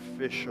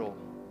sacrificial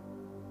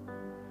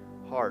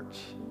heart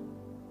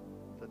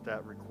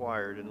that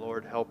required. And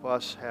Lord, help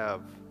us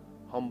have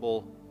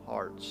humble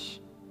hearts.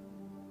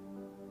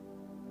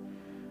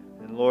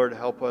 And Lord,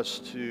 help us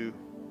to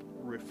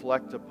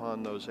reflect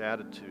upon those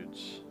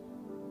attitudes.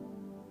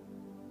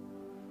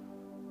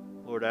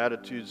 Lord,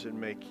 attitudes that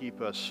may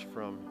keep us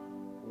from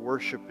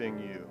worshiping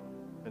you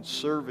and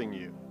serving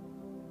you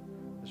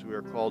as we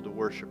are called to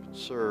worship and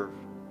serve,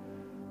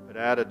 but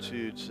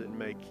attitudes that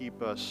may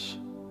keep us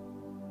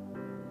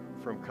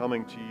from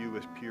coming to you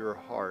with pure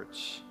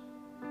hearts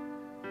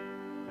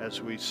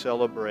as we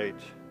celebrate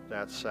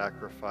that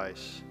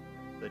sacrifice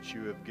that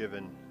you have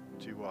given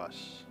to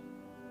us.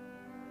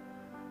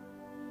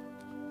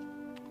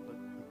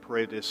 We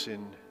pray this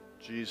in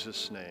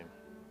Jesus' name.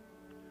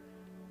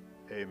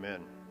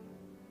 Amen.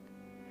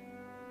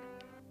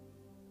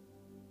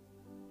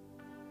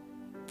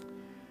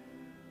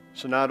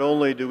 So not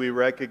only do we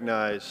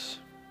recognize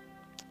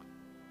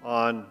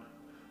on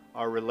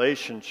our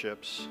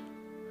relationships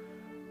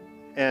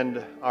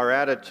and our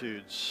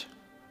attitudes,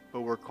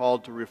 but we're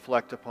called to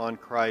reflect upon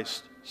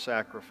Christ's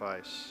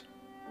sacrifice.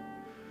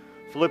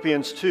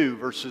 Philippians 2,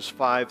 verses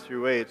 5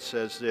 through 8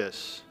 says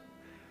this,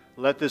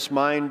 "Let this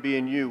mind be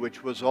in you,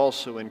 which was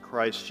also in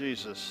Christ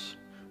Jesus,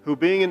 who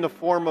being in the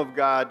form of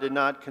God did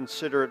not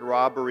consider it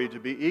robbery to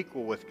be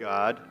equal with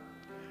God,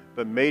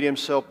 but made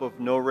himself of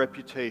no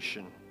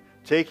reputation,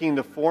 taking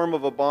the form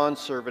of a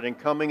bondservant and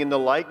coming in the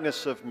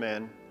likeness of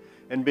men,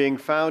 and being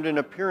found in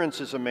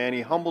appearance as a man,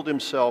 he humbled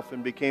himself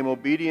and became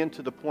obedient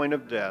to the point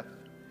of death,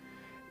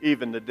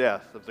 even the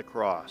death of the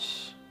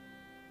cross."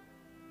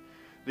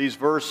 These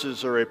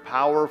verses are a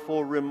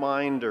powerful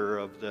reminder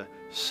of the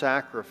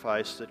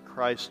sacrifice that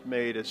Christ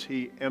made as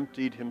he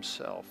emptied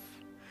himself,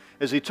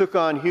 as he took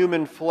on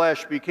human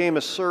flesh, became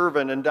a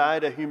servant, and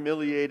died a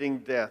humiliating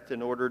death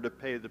in order to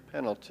pay the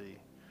penalty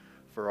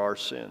for our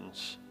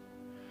sins.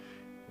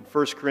 In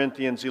 1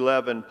 Corinthians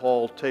 11,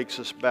 Paul takes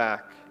us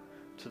back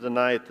to the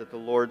night that the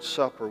Lord's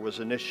Supper was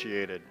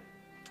initiated,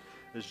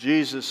 as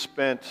Jesus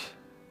spent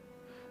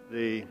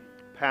the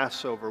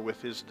Passover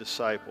with his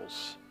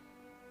disciples.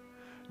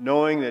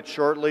 knowing that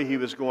shortly he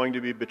was going to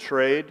be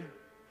betrayed,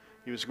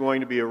 he was going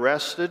to be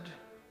arrested,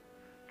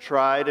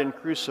 tried, and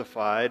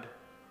crucified,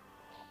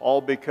 all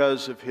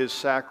because of his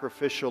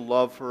sacrificial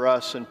love for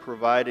us and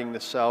providing the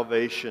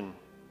salvation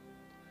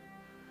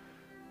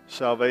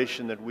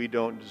that we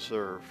don't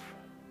deserve,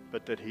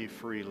 but that he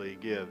freely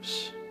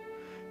gives.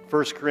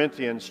 1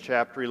 Corinthians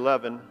chapter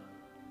 11,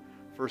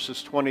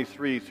 verses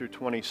 23 through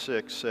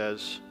 26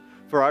 says,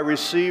 "For I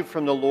received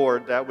from the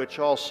Lord that which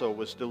also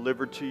was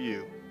delivered to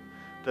you,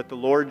 that the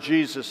Lord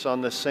Jesus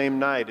on the same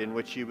night in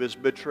which he was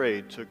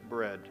betrayed took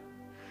bread.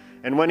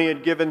 And when he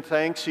had given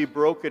thanks, he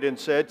broke it and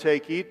said,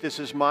 'Take, eat, this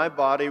is my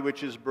body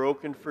which is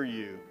broken for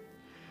you.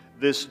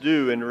 This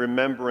do in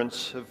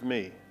remembrance of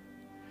me.'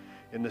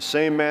 In the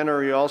same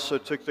manner he also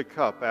took the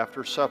cup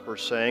after supper,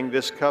 saying,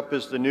 'This cup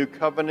is the new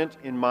covenant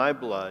in my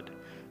blood.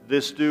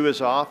 This do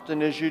as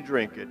often as you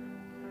drink it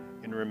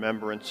in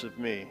remembrance of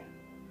me.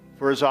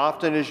 For as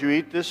often as you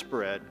eat this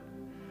bread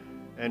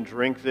and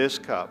drink this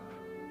cup,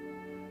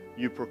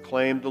 you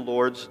proclaim the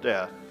Lord's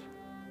death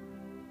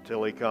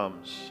till he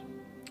comes.'"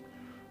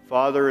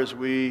 Father, as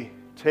we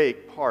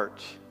take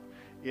part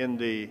in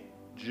the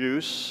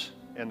juice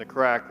and the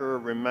cracker,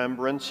 of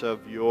remembrance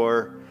of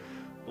your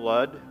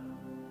blood,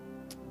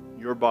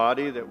 your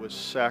body that was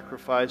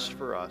sacrificed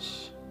for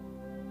us,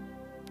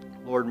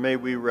 Lord, may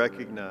we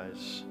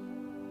recognize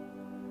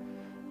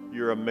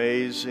your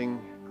amazing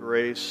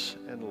grace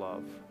and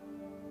love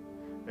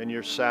and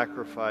your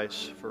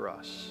sacrifice for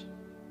us.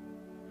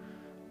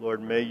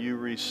 Lord, may you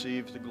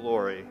receive the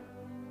glory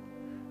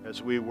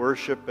as we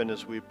worship and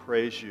as we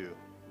praise you.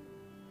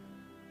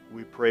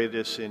 We pray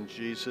this in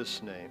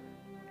Jesus' name.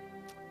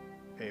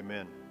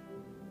 Amen.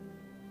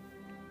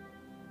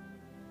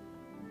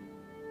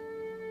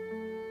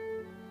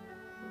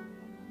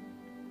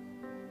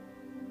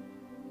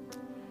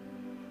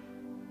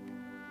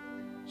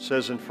 It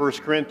says in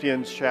 1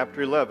 Corinthians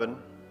chapter 11,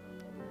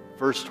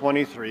 verse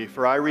 23,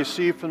 "For I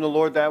received from the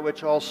Lord that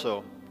which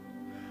also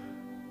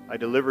I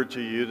delivered to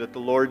you, that the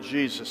Lord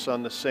Jesus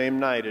on the same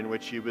night in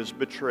which he was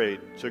betrayed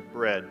took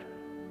bread.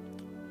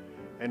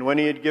 And when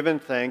he had given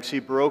thanks, he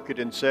broke it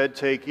and said,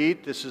 'Take,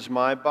 eat, this is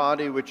my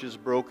body which is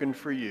broken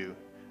for you.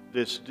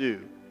 This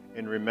do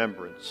in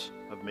remembrance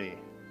of me.'"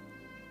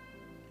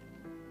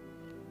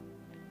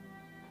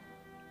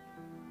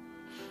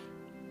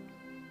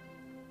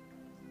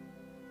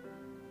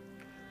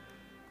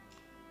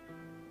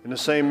 In the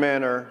same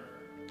manner,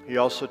 he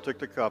also took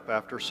the cup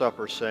after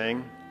supper,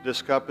 saying,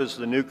 "This cup is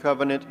the new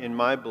covenant in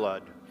my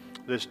blood.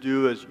 This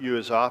do as you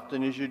as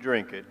often as you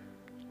drink it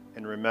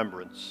in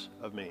remembrance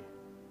of me."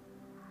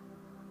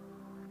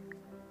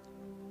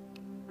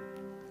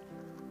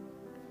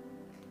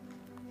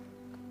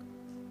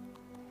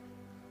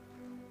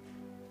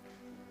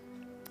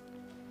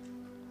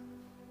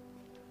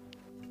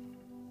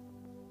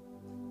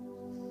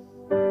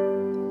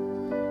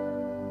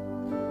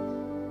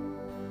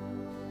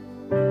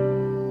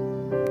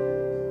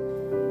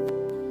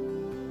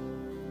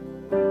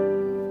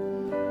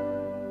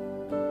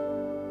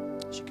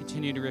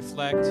 Continue to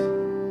reflect.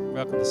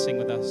 Welcome to sing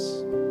with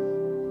us.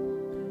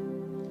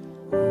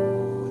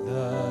 Oh,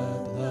 the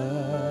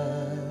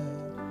blood,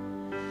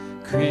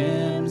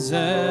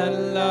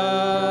 crimson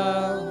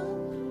love,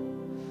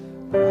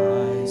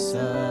 price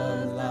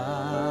of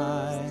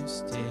life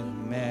still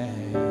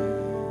meant,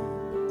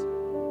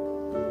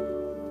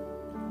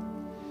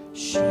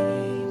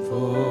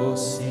 shameful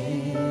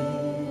sin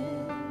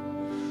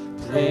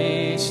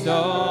placed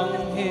on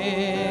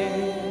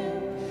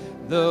him,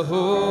 the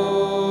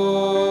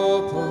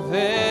hope of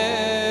every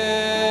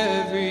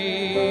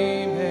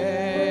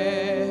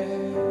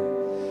man.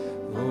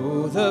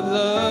 Oh, the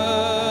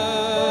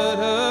blood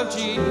of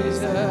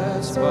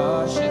Jesus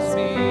washes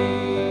me.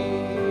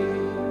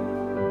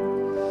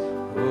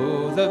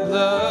 Oh, the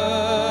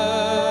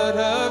blood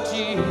of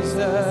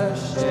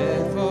Jesus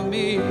shed for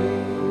me.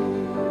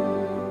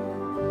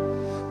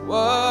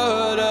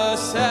 What a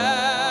sacrifice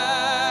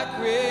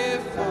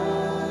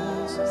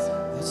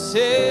that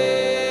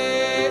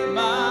saved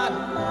my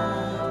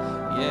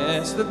life.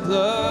 Yes, the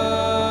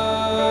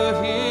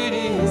blood, it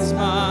is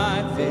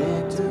my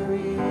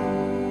victory.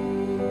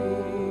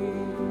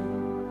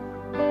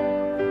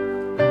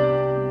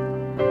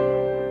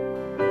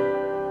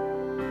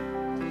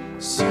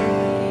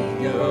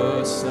 Sing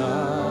your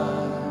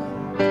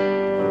song,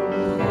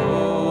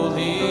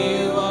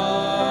 Holy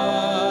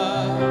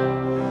One,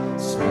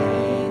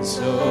 sing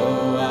so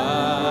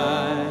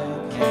I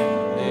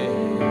can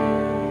live.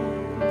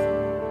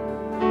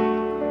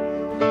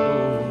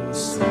 Oh,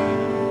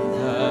 sing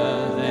the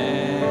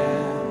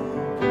Lamb,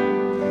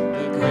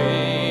 the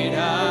great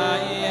I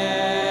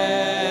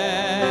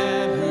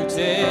am, who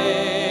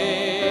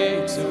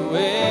takes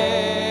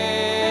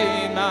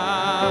away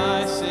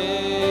my sin.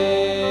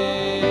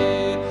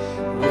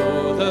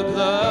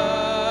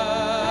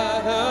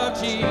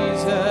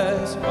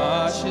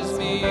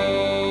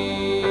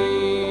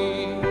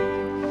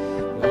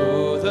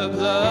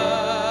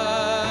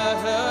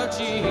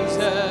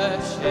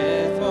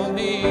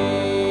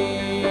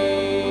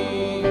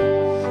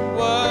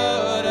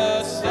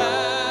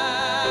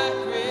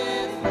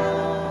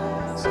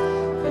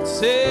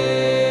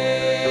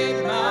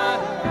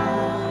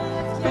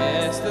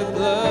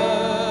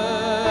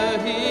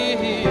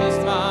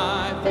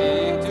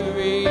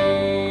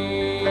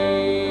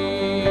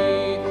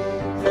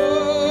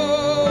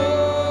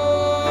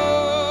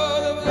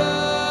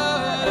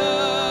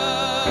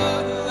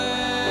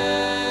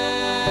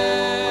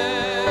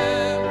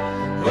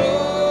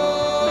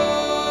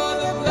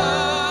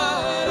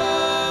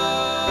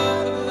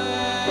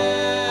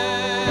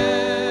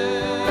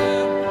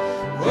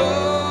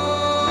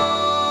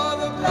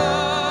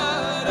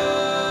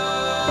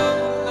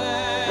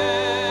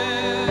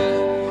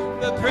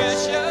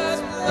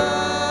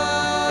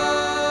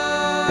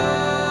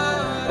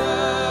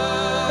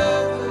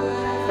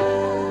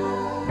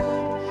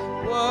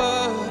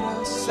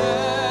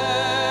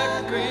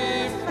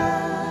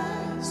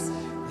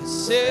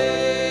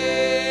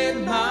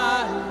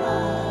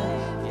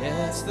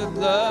 Yes, the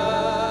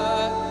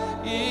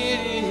blood, it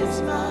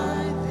is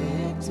my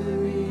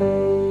victory.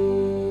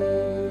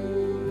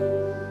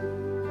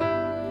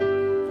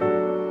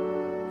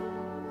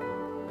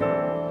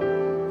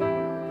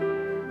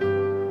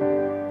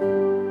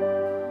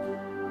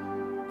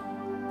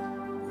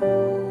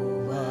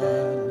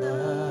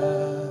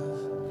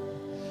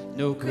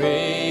 No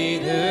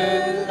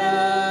greater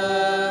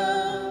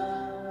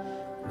love,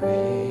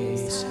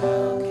 grace,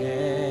 how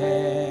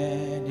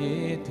can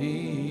it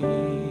be?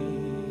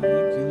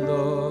 Thank you,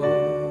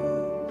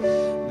 Lord,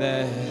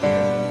 that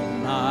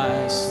in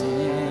my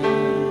sin,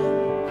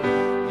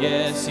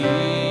 yes,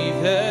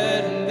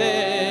 even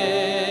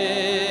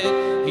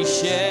then, He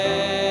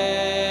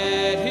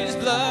shed His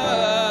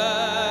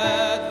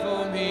blood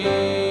for me.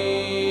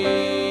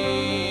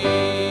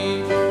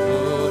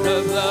 Oh,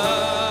 the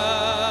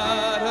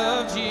blood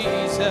of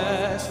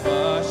Jesus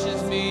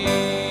washes me.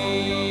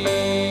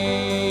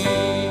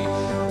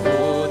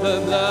 Oh,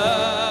 the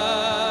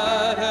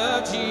blood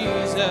of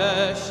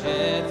Jesus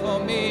shed for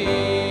me.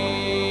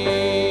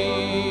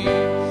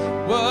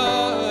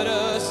 What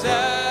a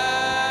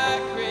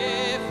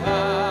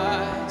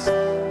sacrifice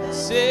that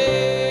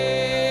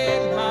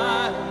saved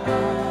my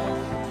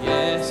life.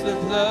 Yes, the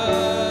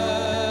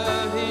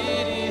blood,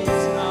 it is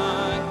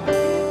my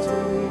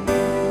victory.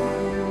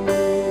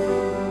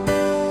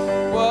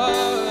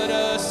 What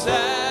a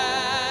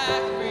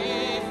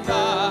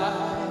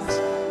sacrifice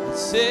that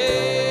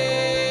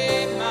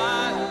saved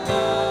my life.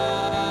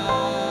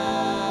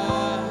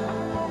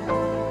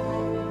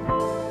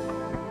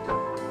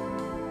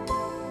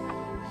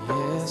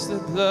 Yes, the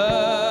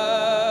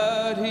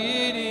blood,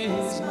 it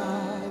is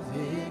my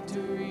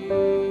victory.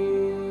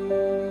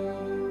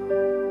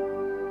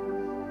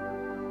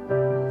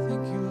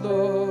 Thank you,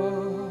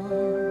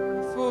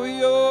 Lord, for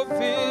your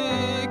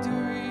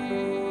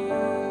victory.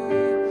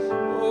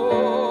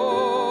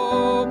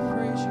 Oh,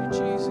 praise you,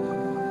 Jesus.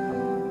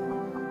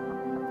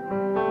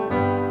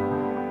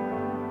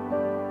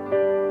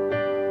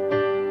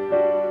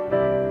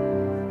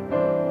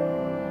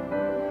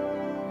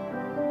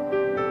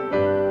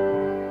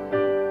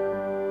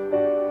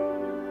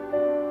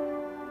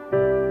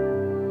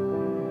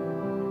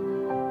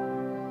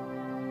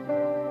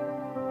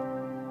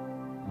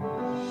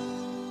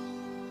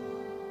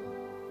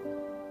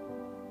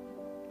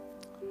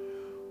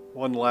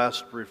 One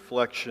last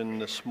reflection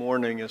this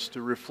morning is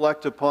to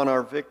reflect upon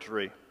our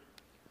victory.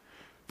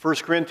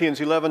 1 Corinthians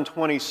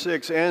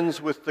 11:26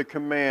 ends with the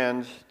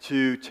command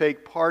to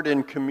take part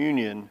in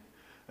communion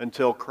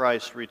until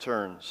Christ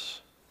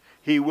returns.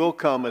 He will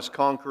come as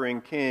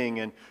conquering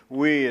king, and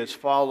we as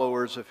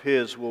followers of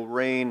his will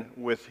reign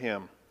with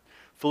him.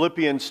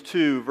 Philippians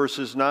 2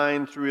 verses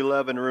 9 through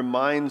 11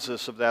 reminds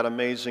us of that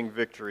amazing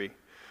victory.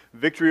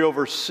 Victory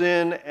over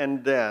sin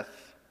and death.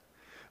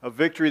 A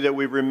victory that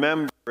we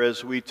remember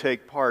as we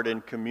take part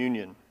in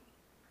communion.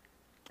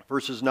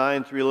 Verses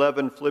 9 through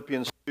 11,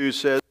 Philippians 2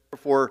 says,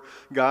 "Therefore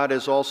God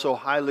has also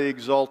highly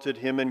exalted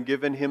him and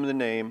given him the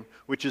name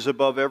which is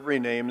above every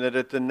name, that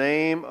at the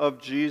name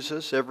of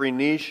Jesus every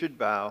knee should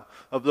bow,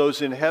 of those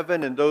in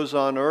heaven and those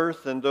on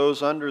earth and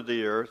those under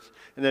the earth,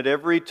 and that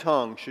every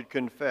tongue should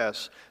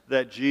confess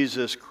that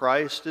Jesus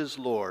Christ is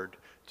Lord,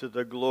 to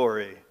the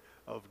glory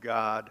of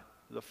God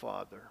the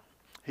Father."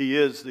 He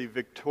is the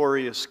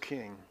victorious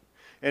King.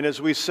 And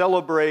as we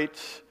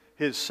celebrate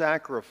his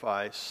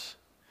sacrifice,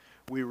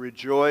 we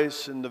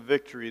rejoice in the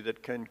victory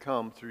that can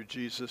come through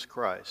Jesus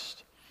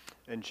Christ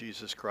and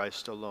Jesus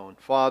Christ alone.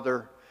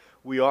 Father,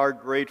 we are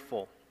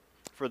grateful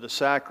for the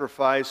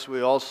sacrifice.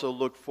 We also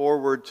look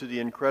forward to the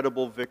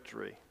incredible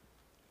victory.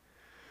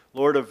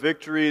 Lord, a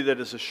victory that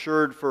is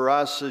assured for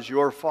us as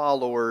your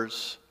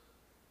followers,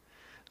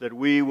 that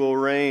we will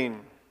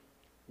reign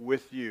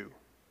with you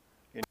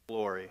in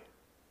glory.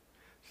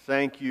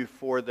 Thank you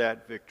for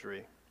that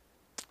victory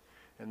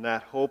and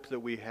that hope that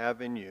we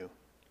have in you.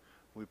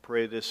 We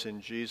pray this in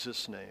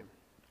Jesus' name.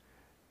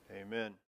 Amen.